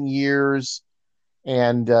 20-something years.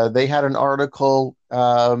 And they had an article,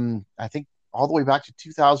 I think, all the way back to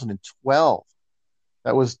 2012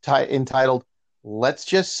 that was entitled, "Let's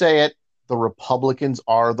Just Say It, the Republicans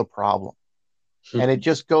Are the Problem." And it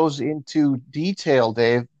just goes into detail,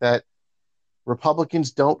 Dave, that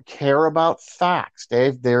Republicans don't care about facts,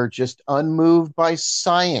 Dave. They're just unmoved by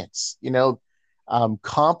science.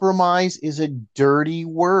 Compromise is a dirty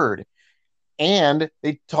word. And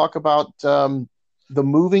they talk about the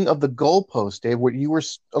moving of the goalpost, Dave, what you were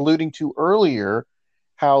alluding to earlier,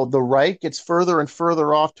 how the right gets further and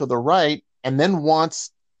further off to the right and then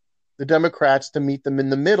wants the Democrats to meet them in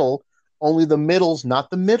the middle, only the middle's not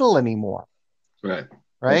the middle anymore. Right.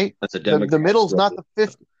 Right? That's the middle's not the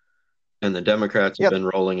 50. And the Democrats have been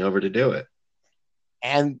rolling over to do it.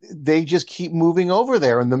 And they just keep moving over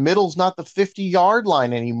there. And the middle's not the 50-yard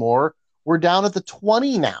line anymore. We're down at the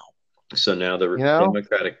 20 now. So now the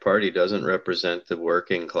Democratic Party doesn't represent the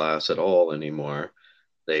working class at all anymore.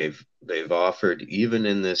 They've offered, even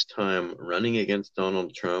in this time, running against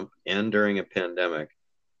Donald Trump and during a pandemic,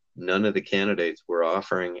 none of the candidates were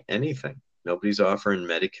offering anything. Nobody's offering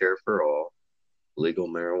Medicare for all, legal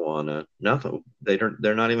marijuana, nothing.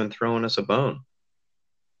 They're not even throwing us a bone.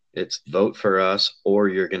 It's vote for us or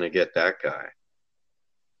you're going to get that guy.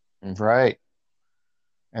 Right.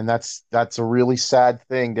 And that's a really sad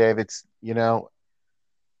thing, Dave. It's,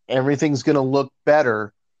 everything's going to look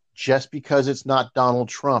better just because it's not Donald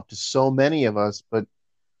Trump to so many of us. But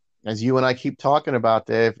as you and I keep talking about,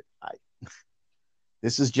 Dave,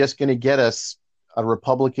 this is just going to get us a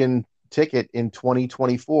Republican ticket in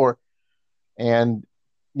 2024. And,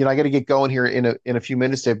 I got to get going here in a few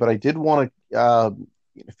minutes, Dave, but I did want to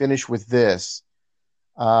finish with this.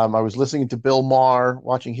 I was listening to Bill Maher,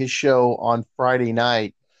 watching his show on Friday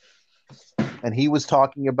night, and he was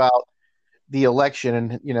talking about the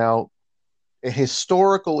election and,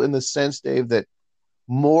 historical in the sense, Dave, that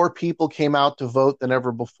more people came out to vote than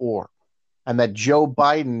ever before, and that Joe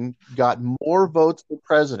Biden got more votes for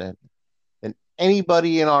president than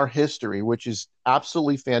anybody in our history, which is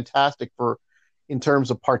absolutely fantastic in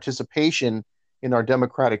terms of participation in our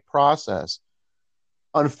democratic process.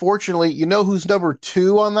 Unfortunately, you know who's number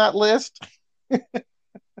 2 on that list?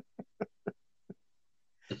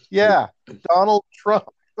 Yeah, Donald Trump.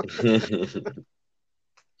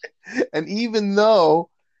 And even though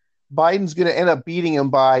Biden's going to end up beating him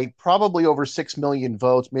by probably over 6 million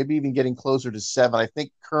votes, maybe even getting closer to 7, I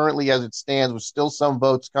think currently as it stands, with still some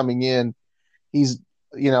votes coming in, he's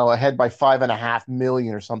ahead by 5.5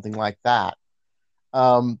 million or something like that.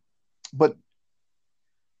 But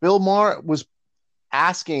Bill Maher was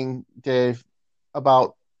asking Dave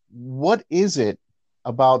about what is it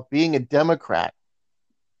about being a Democrat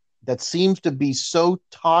that seems to be so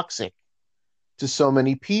toxic to so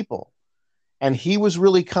many people. And he was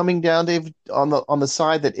really coming down, Dave, on the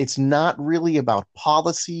side that it's not really about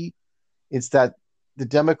policy. It's that the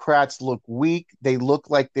Democrats look weak. They look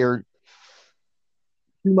like they're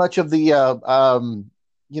too much of the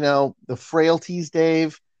the frailties,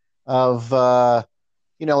 Dave, of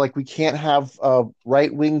like we can't have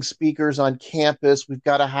right-wing speakers on campus. We've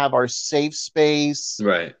got to have our safe space.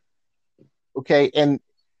 Right. Okay. And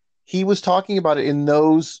he was talking about it in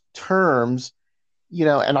those terms,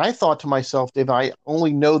 and I thought to myself, Dave, I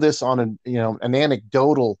only know this on an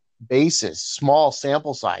anecdotal basis, small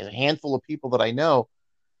sample size, a handful of people that I know.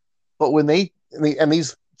 But when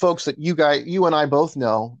these folks that you and I both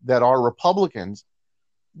know that are Republicans,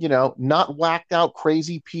 not whacked out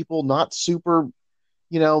crazy people, not super,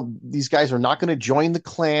 these guys are not going to join the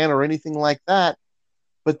Klan or anything like that.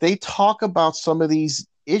 But they talk about some of these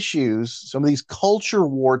issues, some of these culture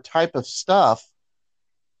war type of stuff,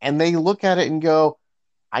 and they look at it and go,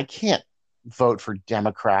 I can't vote for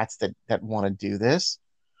Democrats that want to do this.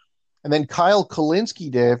 And then Kyle Kulinski,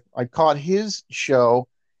 Dave, I caught his show,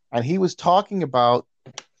 and he was talking about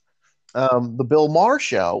the Bill Maher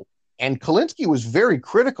show, and Kulinski was very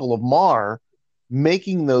critical of Maher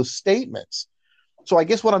making those statements. So I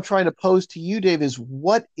guess what I'm trying to pose to you, Dave, is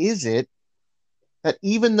what is it that,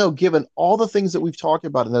 even though given all the things that we've talked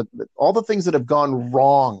about and all the things that have gone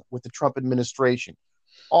wrong with the Trump administration,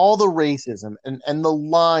 all the racism and the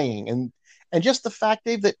lying and just the fact,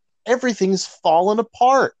 Dave, that everything's fallen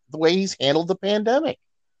apart, the way he's handled the pandemic,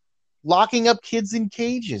 locking up kids in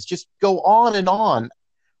cages, just go on,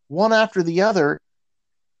 one after the other,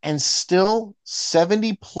 and still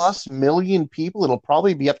 70 plus million people, it'll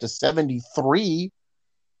probably be up to 73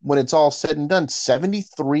 when it's all said and done,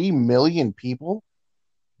 73 million people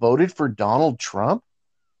voted for Donald Trump.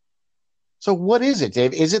 So what is it,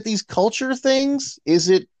 Dave? Is it these culture things? Is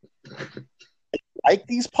it like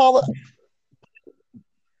these Please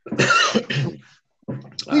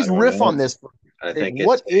riff on this. I think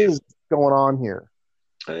what is going on here?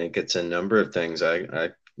 I think it's a number of things. I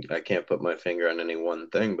can't put my finger on any one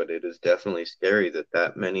thing, but it is definitely scary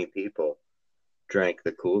that many people drank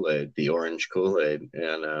the Kool-Aid, the orange Kool-Aid,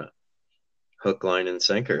 and hook, line, and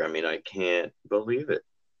sinker. I mean, I can't believe it.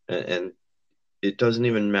 And it doesn't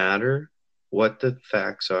even matter what the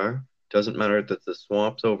facts are. It doesn't matter that the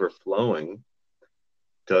swamp's overflowing.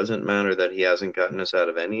 Doesn't matter that he hasn't gotten us out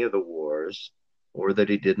of any of the wars, or that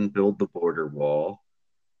he didn't build the border wall,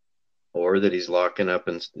 or that he's locking up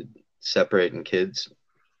and separating kids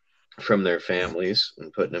from their families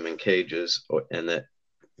and putting them in cages, and that,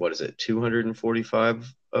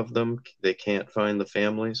 245 of them, they can't find the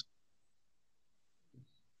families.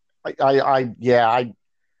 I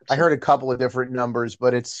heard a couple of different numbers,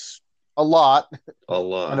 but it's a lot. A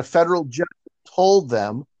lot. And a federal judge told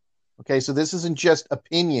them, okay, so this isn't just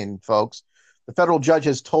opinion, folks. The federal judge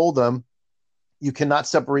has told them, you cannot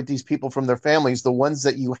separate these people from their families. The ones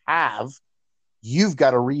that you have, you've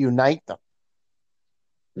got to reunite them.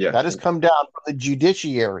 Yeah. That has come down from the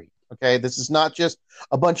judiciary. Okay, this is not just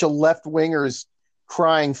a bunch of left-wingers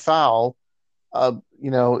crying foul, at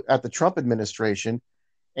the Trump administration.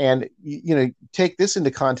 And, take this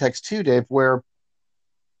into context too, Dave, where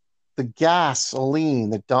the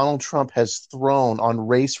gasoline that Donald Trump has thrown on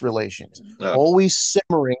race relations, always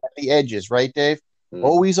simmering at the edges, right, Dave?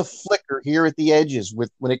 Always a flicker here at the edges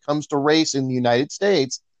when it comes to race in the United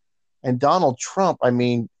States. And Donald Trump, I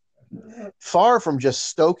mean, far from just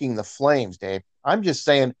stoking the flames, Dave, I'm just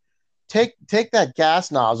saying, take that gas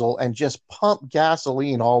nozzle and just pump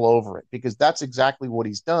gasoline all over it, because that's exactly what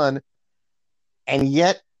he's done. And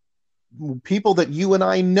yet people that you and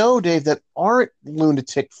I know, Dave, that aren't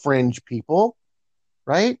lunatic fringe people,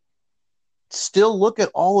 right, still look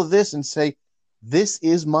at all of this and say, this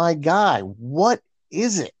is my guy. What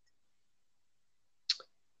is it?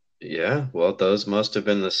 Yeah, well, those must have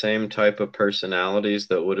been the same type of personalities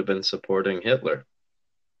that would have been supporting Hitler.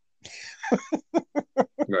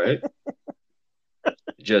 Right?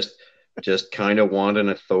 Just kind of want an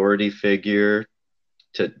authority figure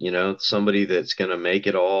to, somebody that's going to make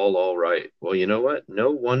it all right. Well, you know what?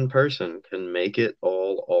 No one person can make it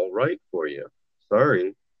all right for you.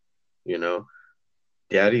 Sorry.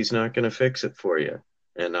 Daddy's not going to fix it for you.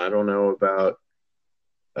 And I don't know about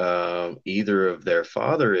either of their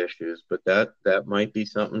father issues, but that might be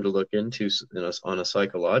something to look into on a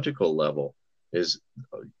psychological level, is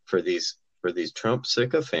for these Trump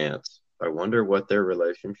sycophants. I wonder what their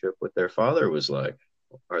relationship with their father was like.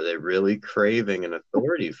 Are they really craving an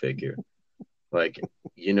authority figure? Like,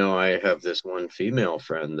 I have this one female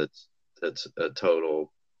friend that's a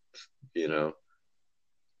total,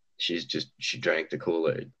 she drank the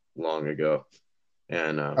Kool-Aid long ago.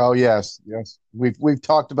 And oh yes, we've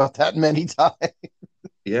talked about that many times.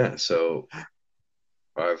 Yeah, so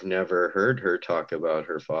I've never heard her talk about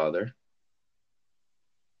her father.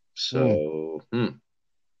 So,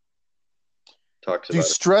 talks Do about it.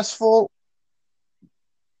 stressful.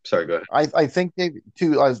 Sorry, go ahead. I think, Dave,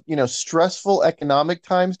 too, stressful economic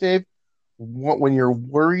times, Dave, when you're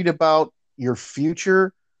worried about your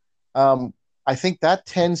future, I think that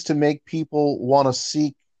tends to make people want to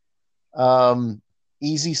seek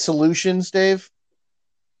easy solutions, Dave.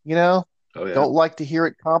 Oh, yeah. Don't like to hear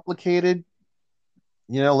it complicated.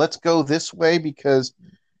 Let's go this way because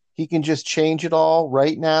he can just change it all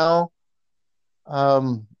right now. I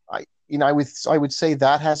would say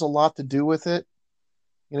that has a lot to do with it.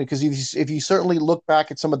 Because if you certainly look back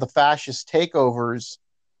at some of the fascist takeovers,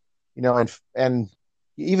 and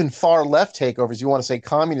even far left takeovers, you want to say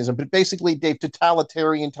communism, but basically, Dave,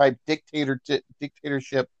 totalitarian type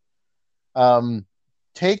dictatorship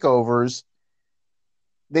takeovers,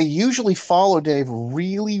 they usually follow, Dave,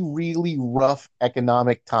 really, really rough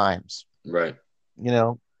economic times. Right.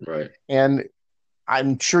 Right. And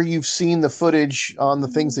I'm sure you've seen the footage on the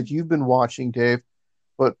things that you've been watching, Dave,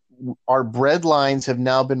 but our bread lines have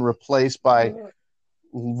now been replaced by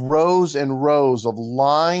rows and rows of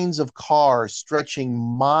lines of cars stretching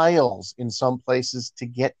miles in some places to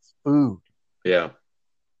get food. Yeah.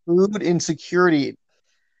 Food insecurity.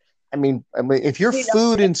 I mean, if you're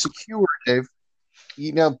food insecure, Dave,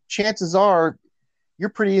 chances are you're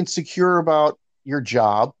pretty insecure about your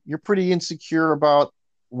job. You're pretty insecure about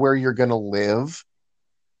where you're going to live,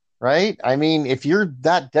 right? I mean, if you're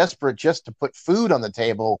that desperate just to put food on the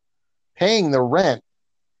table, paying the rent,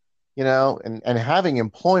 and having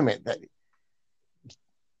employment, that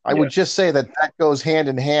I would just say that goes hand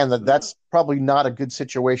in hand, that's probably not a good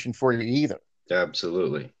situation for you either.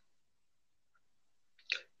 Absolutely.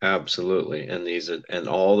 Absolutely. And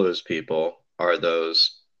all those people are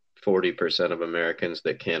those 40% of Americans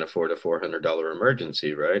that can't afford a $400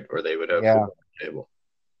 emergency, right? Or they would have food on the table.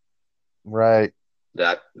 Right.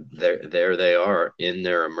 That there they are in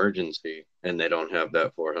their emergency, and they don't have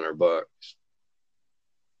that $400.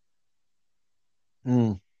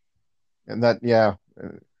 And that,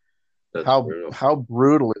 That's how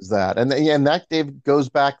brutal is that? And that, Dave, goes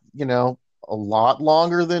back, a lot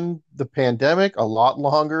longer than the pandemic, a lot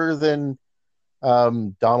longer than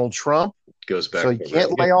Donald Trump. Goes back. So you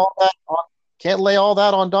can't lay all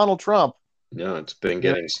that on Donald Trump. No, it's been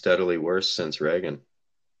getting steadily worse since Reagan.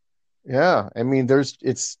 Yeah, I mean,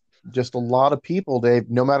 it's just a lot of people, Dave.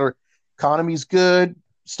 No matter, economy's good,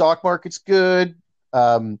 stock market's good,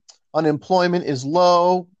 unemployment is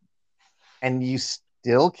low, and you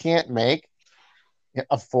still can't make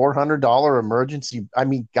a $400 emergency. I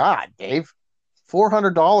mean, God, Dave,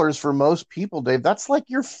 $400 for most people, Dave, that's like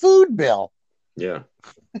your food bill. Yeah.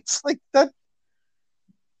 It's like that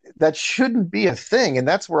shouldn't be a thing. And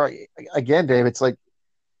that's where again, Dave, it's like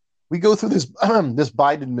we go through this this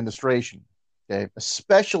Biden administration, Dave,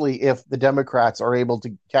 especially if the Democrats are able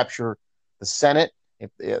to capture the Senate, if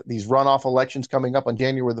these runoff elections coming up on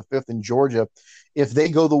January the 5th in Georgia, if they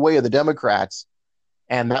go the way of the Democrats,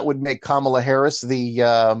 and that would make Kamala Harris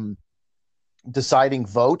the deciding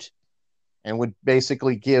vote and would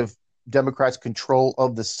basically give Democrats control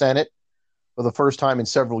of the Senate for the first time in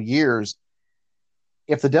several years.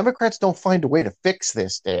 If the Democrats don't find a way to fix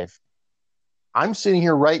this, Dave, I'm sitting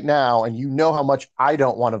here right now, and you know how much I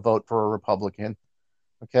don't want to vote for a Republican.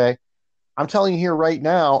 Okay. I'm telling you here right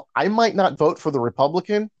now, I might not vote for the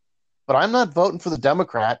Republican, but I'm not voting for the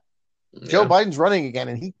Democrat. Yeah. Joe Biden's running again,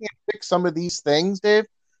 and he can't fix some of these things, Dave.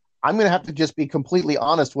 I'm going to have to just be completely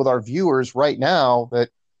honest with our viewers right now that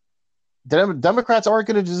Democrats aren't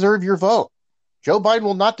going to deserve your vote. Joe Biden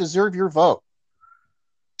will not deserve your vote.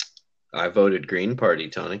 I voted Green Party,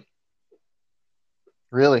 Tony.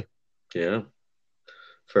 Really? Yeah.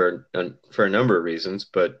 For a number of reasons,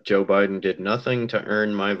 but Joe Biden did nothing to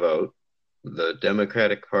earn my vote. The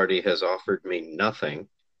Democratic Party has offered me nothing,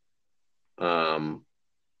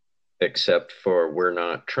 except for we're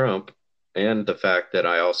not Trump, and the fact that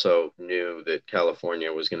I also knew that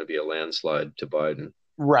California was going to be a landslide to Biden.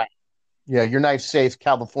 Right. Yeah, your knife saves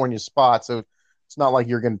California spot, so it's not like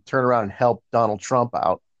you're going to turn around and help Donald Trump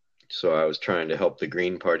out. So I was trying to help the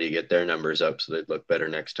Green Party get their numbers up so they'd look better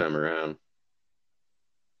next time around.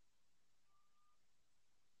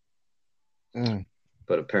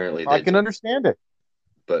 But apparently I can understand it.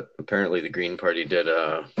 But apparently the Green Party did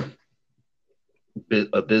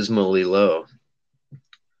abysmally low.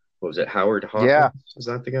 What was it, Howard Hawkins? Yeah. Is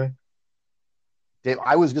that the guy? Dave,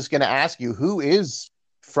 I was just going to ask you, who is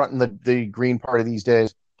fronting the Green Party these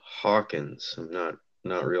days? Hawkins. I'm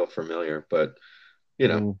not real familiar, but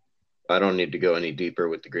I don't need to go any deeper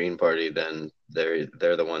with the Green Party than they're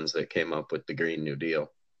the ones that came up with the Green New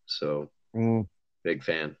Deal. So big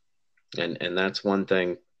fan. And that's one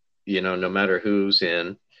thing, no matter who's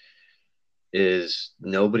in, is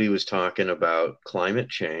nobody was talking about climate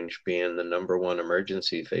change being the number one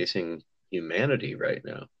emergency facing humanity right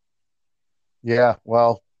now. Yeah,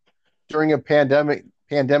 well, during a pandemic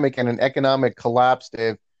and an economic collapse,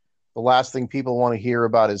 Dave, the last thing people want to hear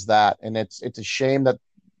about is that. And it's a shame that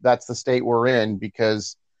that's the state we're in,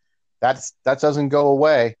 because that doesn't go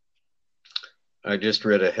away. I just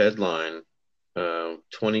read a headline,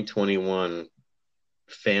 2021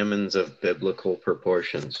 famines of biblical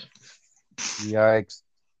proportions. Yikes.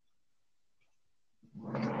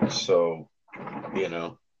 So,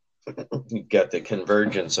 you got the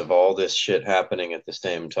convergence of all this shit happening at the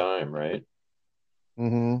same time, right?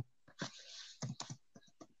 Mm-hmm.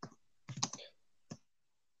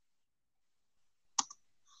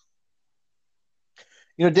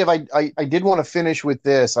 Dave, I did want to finish with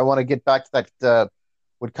this. I want to get back to that,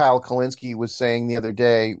 what Kyle Kulinski was saying the other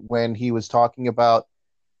day when he was talking about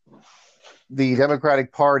the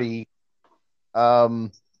Democratic Party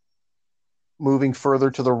moving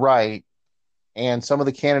further to the right, and some of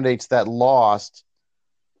the candidates that lost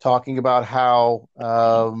talking about how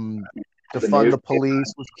defund the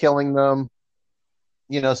police was killing them,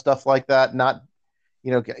 stuff like that. Not,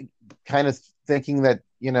 kind of thinking that,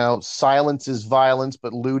 silence is violence,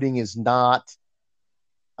 but looting is not.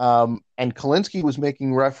 And Kulinski was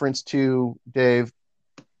making reference to, Dave,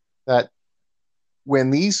 that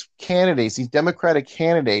when these Democratic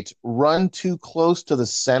candidates run too close to the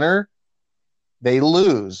center, they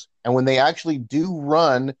lose. And when they actually do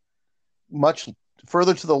run much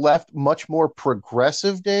further to the left, much more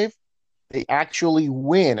progressive, Dave, they actually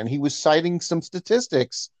win. And he was citing some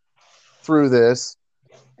statistics through this.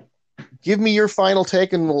 Give me your final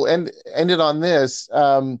take, and we'll end it on this.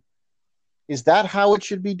 Is that how it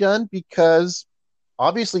should be done? Because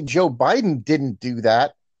obviously Joe Biden didn't do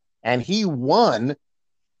that, and he won.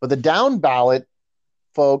 But the down ballot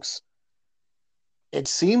folks, it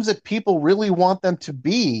seems that people really want them to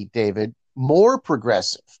be, David, more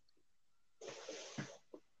progressive.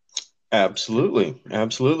 Absolutely.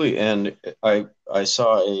 And I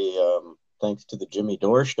saw thanks to the Jimmy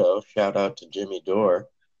Dore show, shout out to Jimmy Dore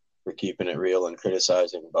for keeping it real and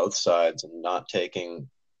criticizing both sides and not taking,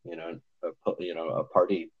 a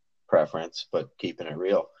party preference, but keeping it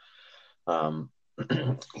real.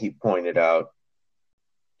 He pointed out.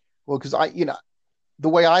 Well, because the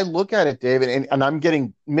way I look at it, David, and I'm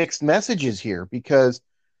getting mixed messages here, because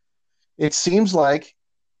it seems like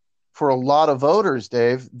for a lot of voters,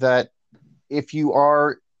 Dave, that if you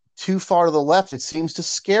are too far to the left, it seems to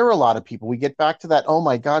scare a lot of people. We get back to that, oh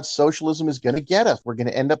my God, socialism is going to get us. We're going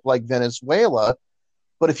to end up like Venezuela.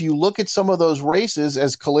 But if you look at some of those races,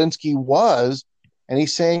 as Kulinski was, and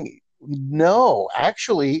he's saying, no,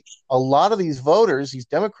 actually, a lot of these voters, these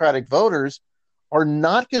Democratic voters, are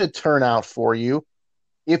not going to turn out for you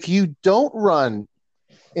if you don't run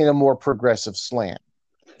in a more progressive slant.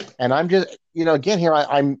 And I'm just, again here,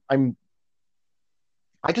 I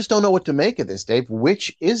just don't know what to make of this, Dave.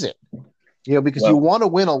 Which is it? Because you want to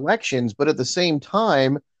win elections, but at the same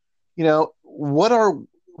time, what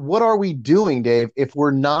are we doing, Dave, if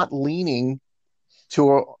we're not leaning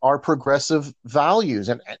to our progressive values?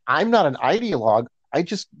 And I'm not an ideologue. I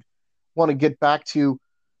just want to get back to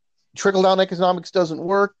trickle-down economics doesn't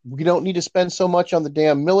work. We don't need to spend so much on the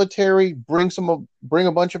damn military. Bring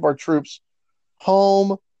a bunch of our troops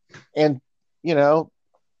home, and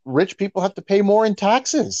rich people have to pay more in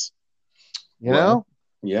taxes. Yeah,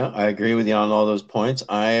 I agree with you on all those points.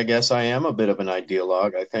 I guess I am a bit of an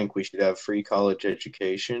ideologue. I think we should have free college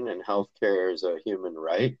education, and healthcare is a human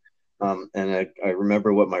right. And I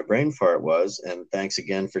remember what my brain fart was, and thanks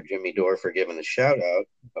again for Jimmy Dore for giving a shout out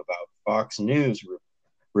about Fox News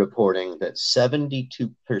reporting that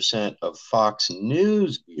 72% of Fox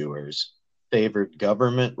News viewers favored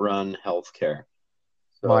government-run healthcare.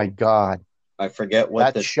 So my God. I forget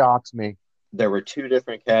what that shocks me. There were two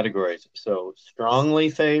different categories. So strongly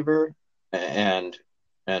favor and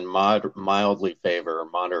mildly favor or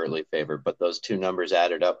moderately favor, but those two numbers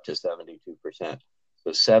added up to 72%.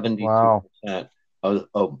 So 72%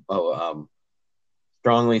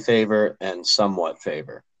 strongly favor and somewhat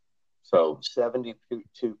favor. So 72%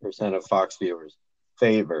 of Fox viewers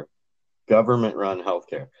favor government-run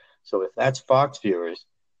healthcare. So if that's Fox viewers,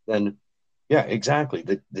 then yeah, exactly.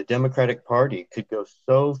 The Democratic Party could go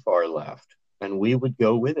so far left, and we would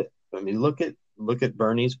go with it. I mean, look at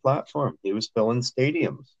Bernie's platform. He was filling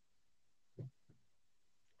stadiums.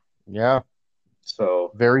 Yeah.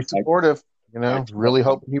 So very supportive. Really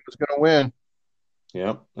hoping he was going to win.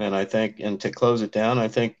 Yep. And I think, and to close it down, I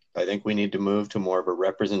think we need to move to more of a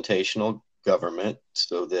representational government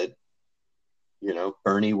so that,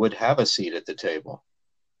 Bernie would have a seat at the table.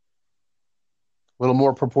 A little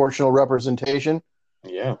more proportional representation.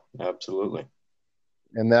 Yeah, absolutely.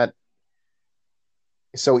 And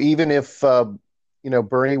so even if,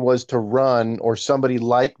 Bernie was to run, or somebody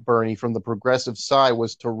like Bernie from the progressive side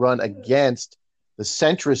was to run against the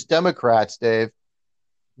centrist Democrats, Dave,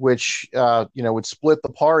 which, would split the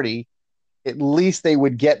party, at least they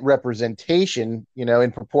would get representation,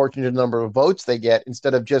 in proportion to the number of votes they get,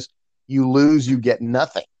 instead of just you lose, you get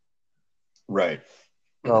nothing. Right.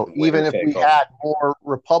 So even if we had more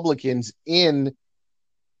Republicans in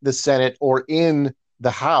the Senate or in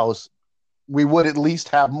the House, we would at least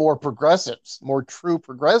have more progressives, more true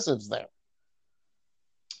progressives there.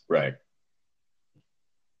 Right.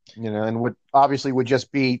 And would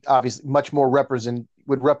just be much more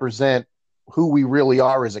would represent who we really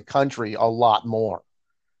are as a country a lot more,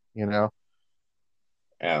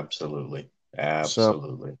 Absolutely.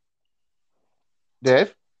 So,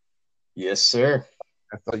 Dave? Yes, sir.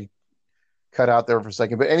 I thought you cut out there for a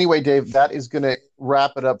second. But anyway, Dave, that is going to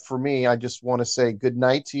wrap it up for me. I just want to say good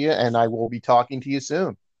night to you, and I will be talking to you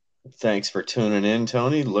soon. Thanks for tuning in,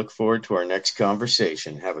 Tony. Look forward to our next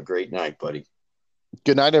conversation. Have a great night, buddy.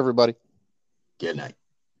 Good night, everybody. Good night.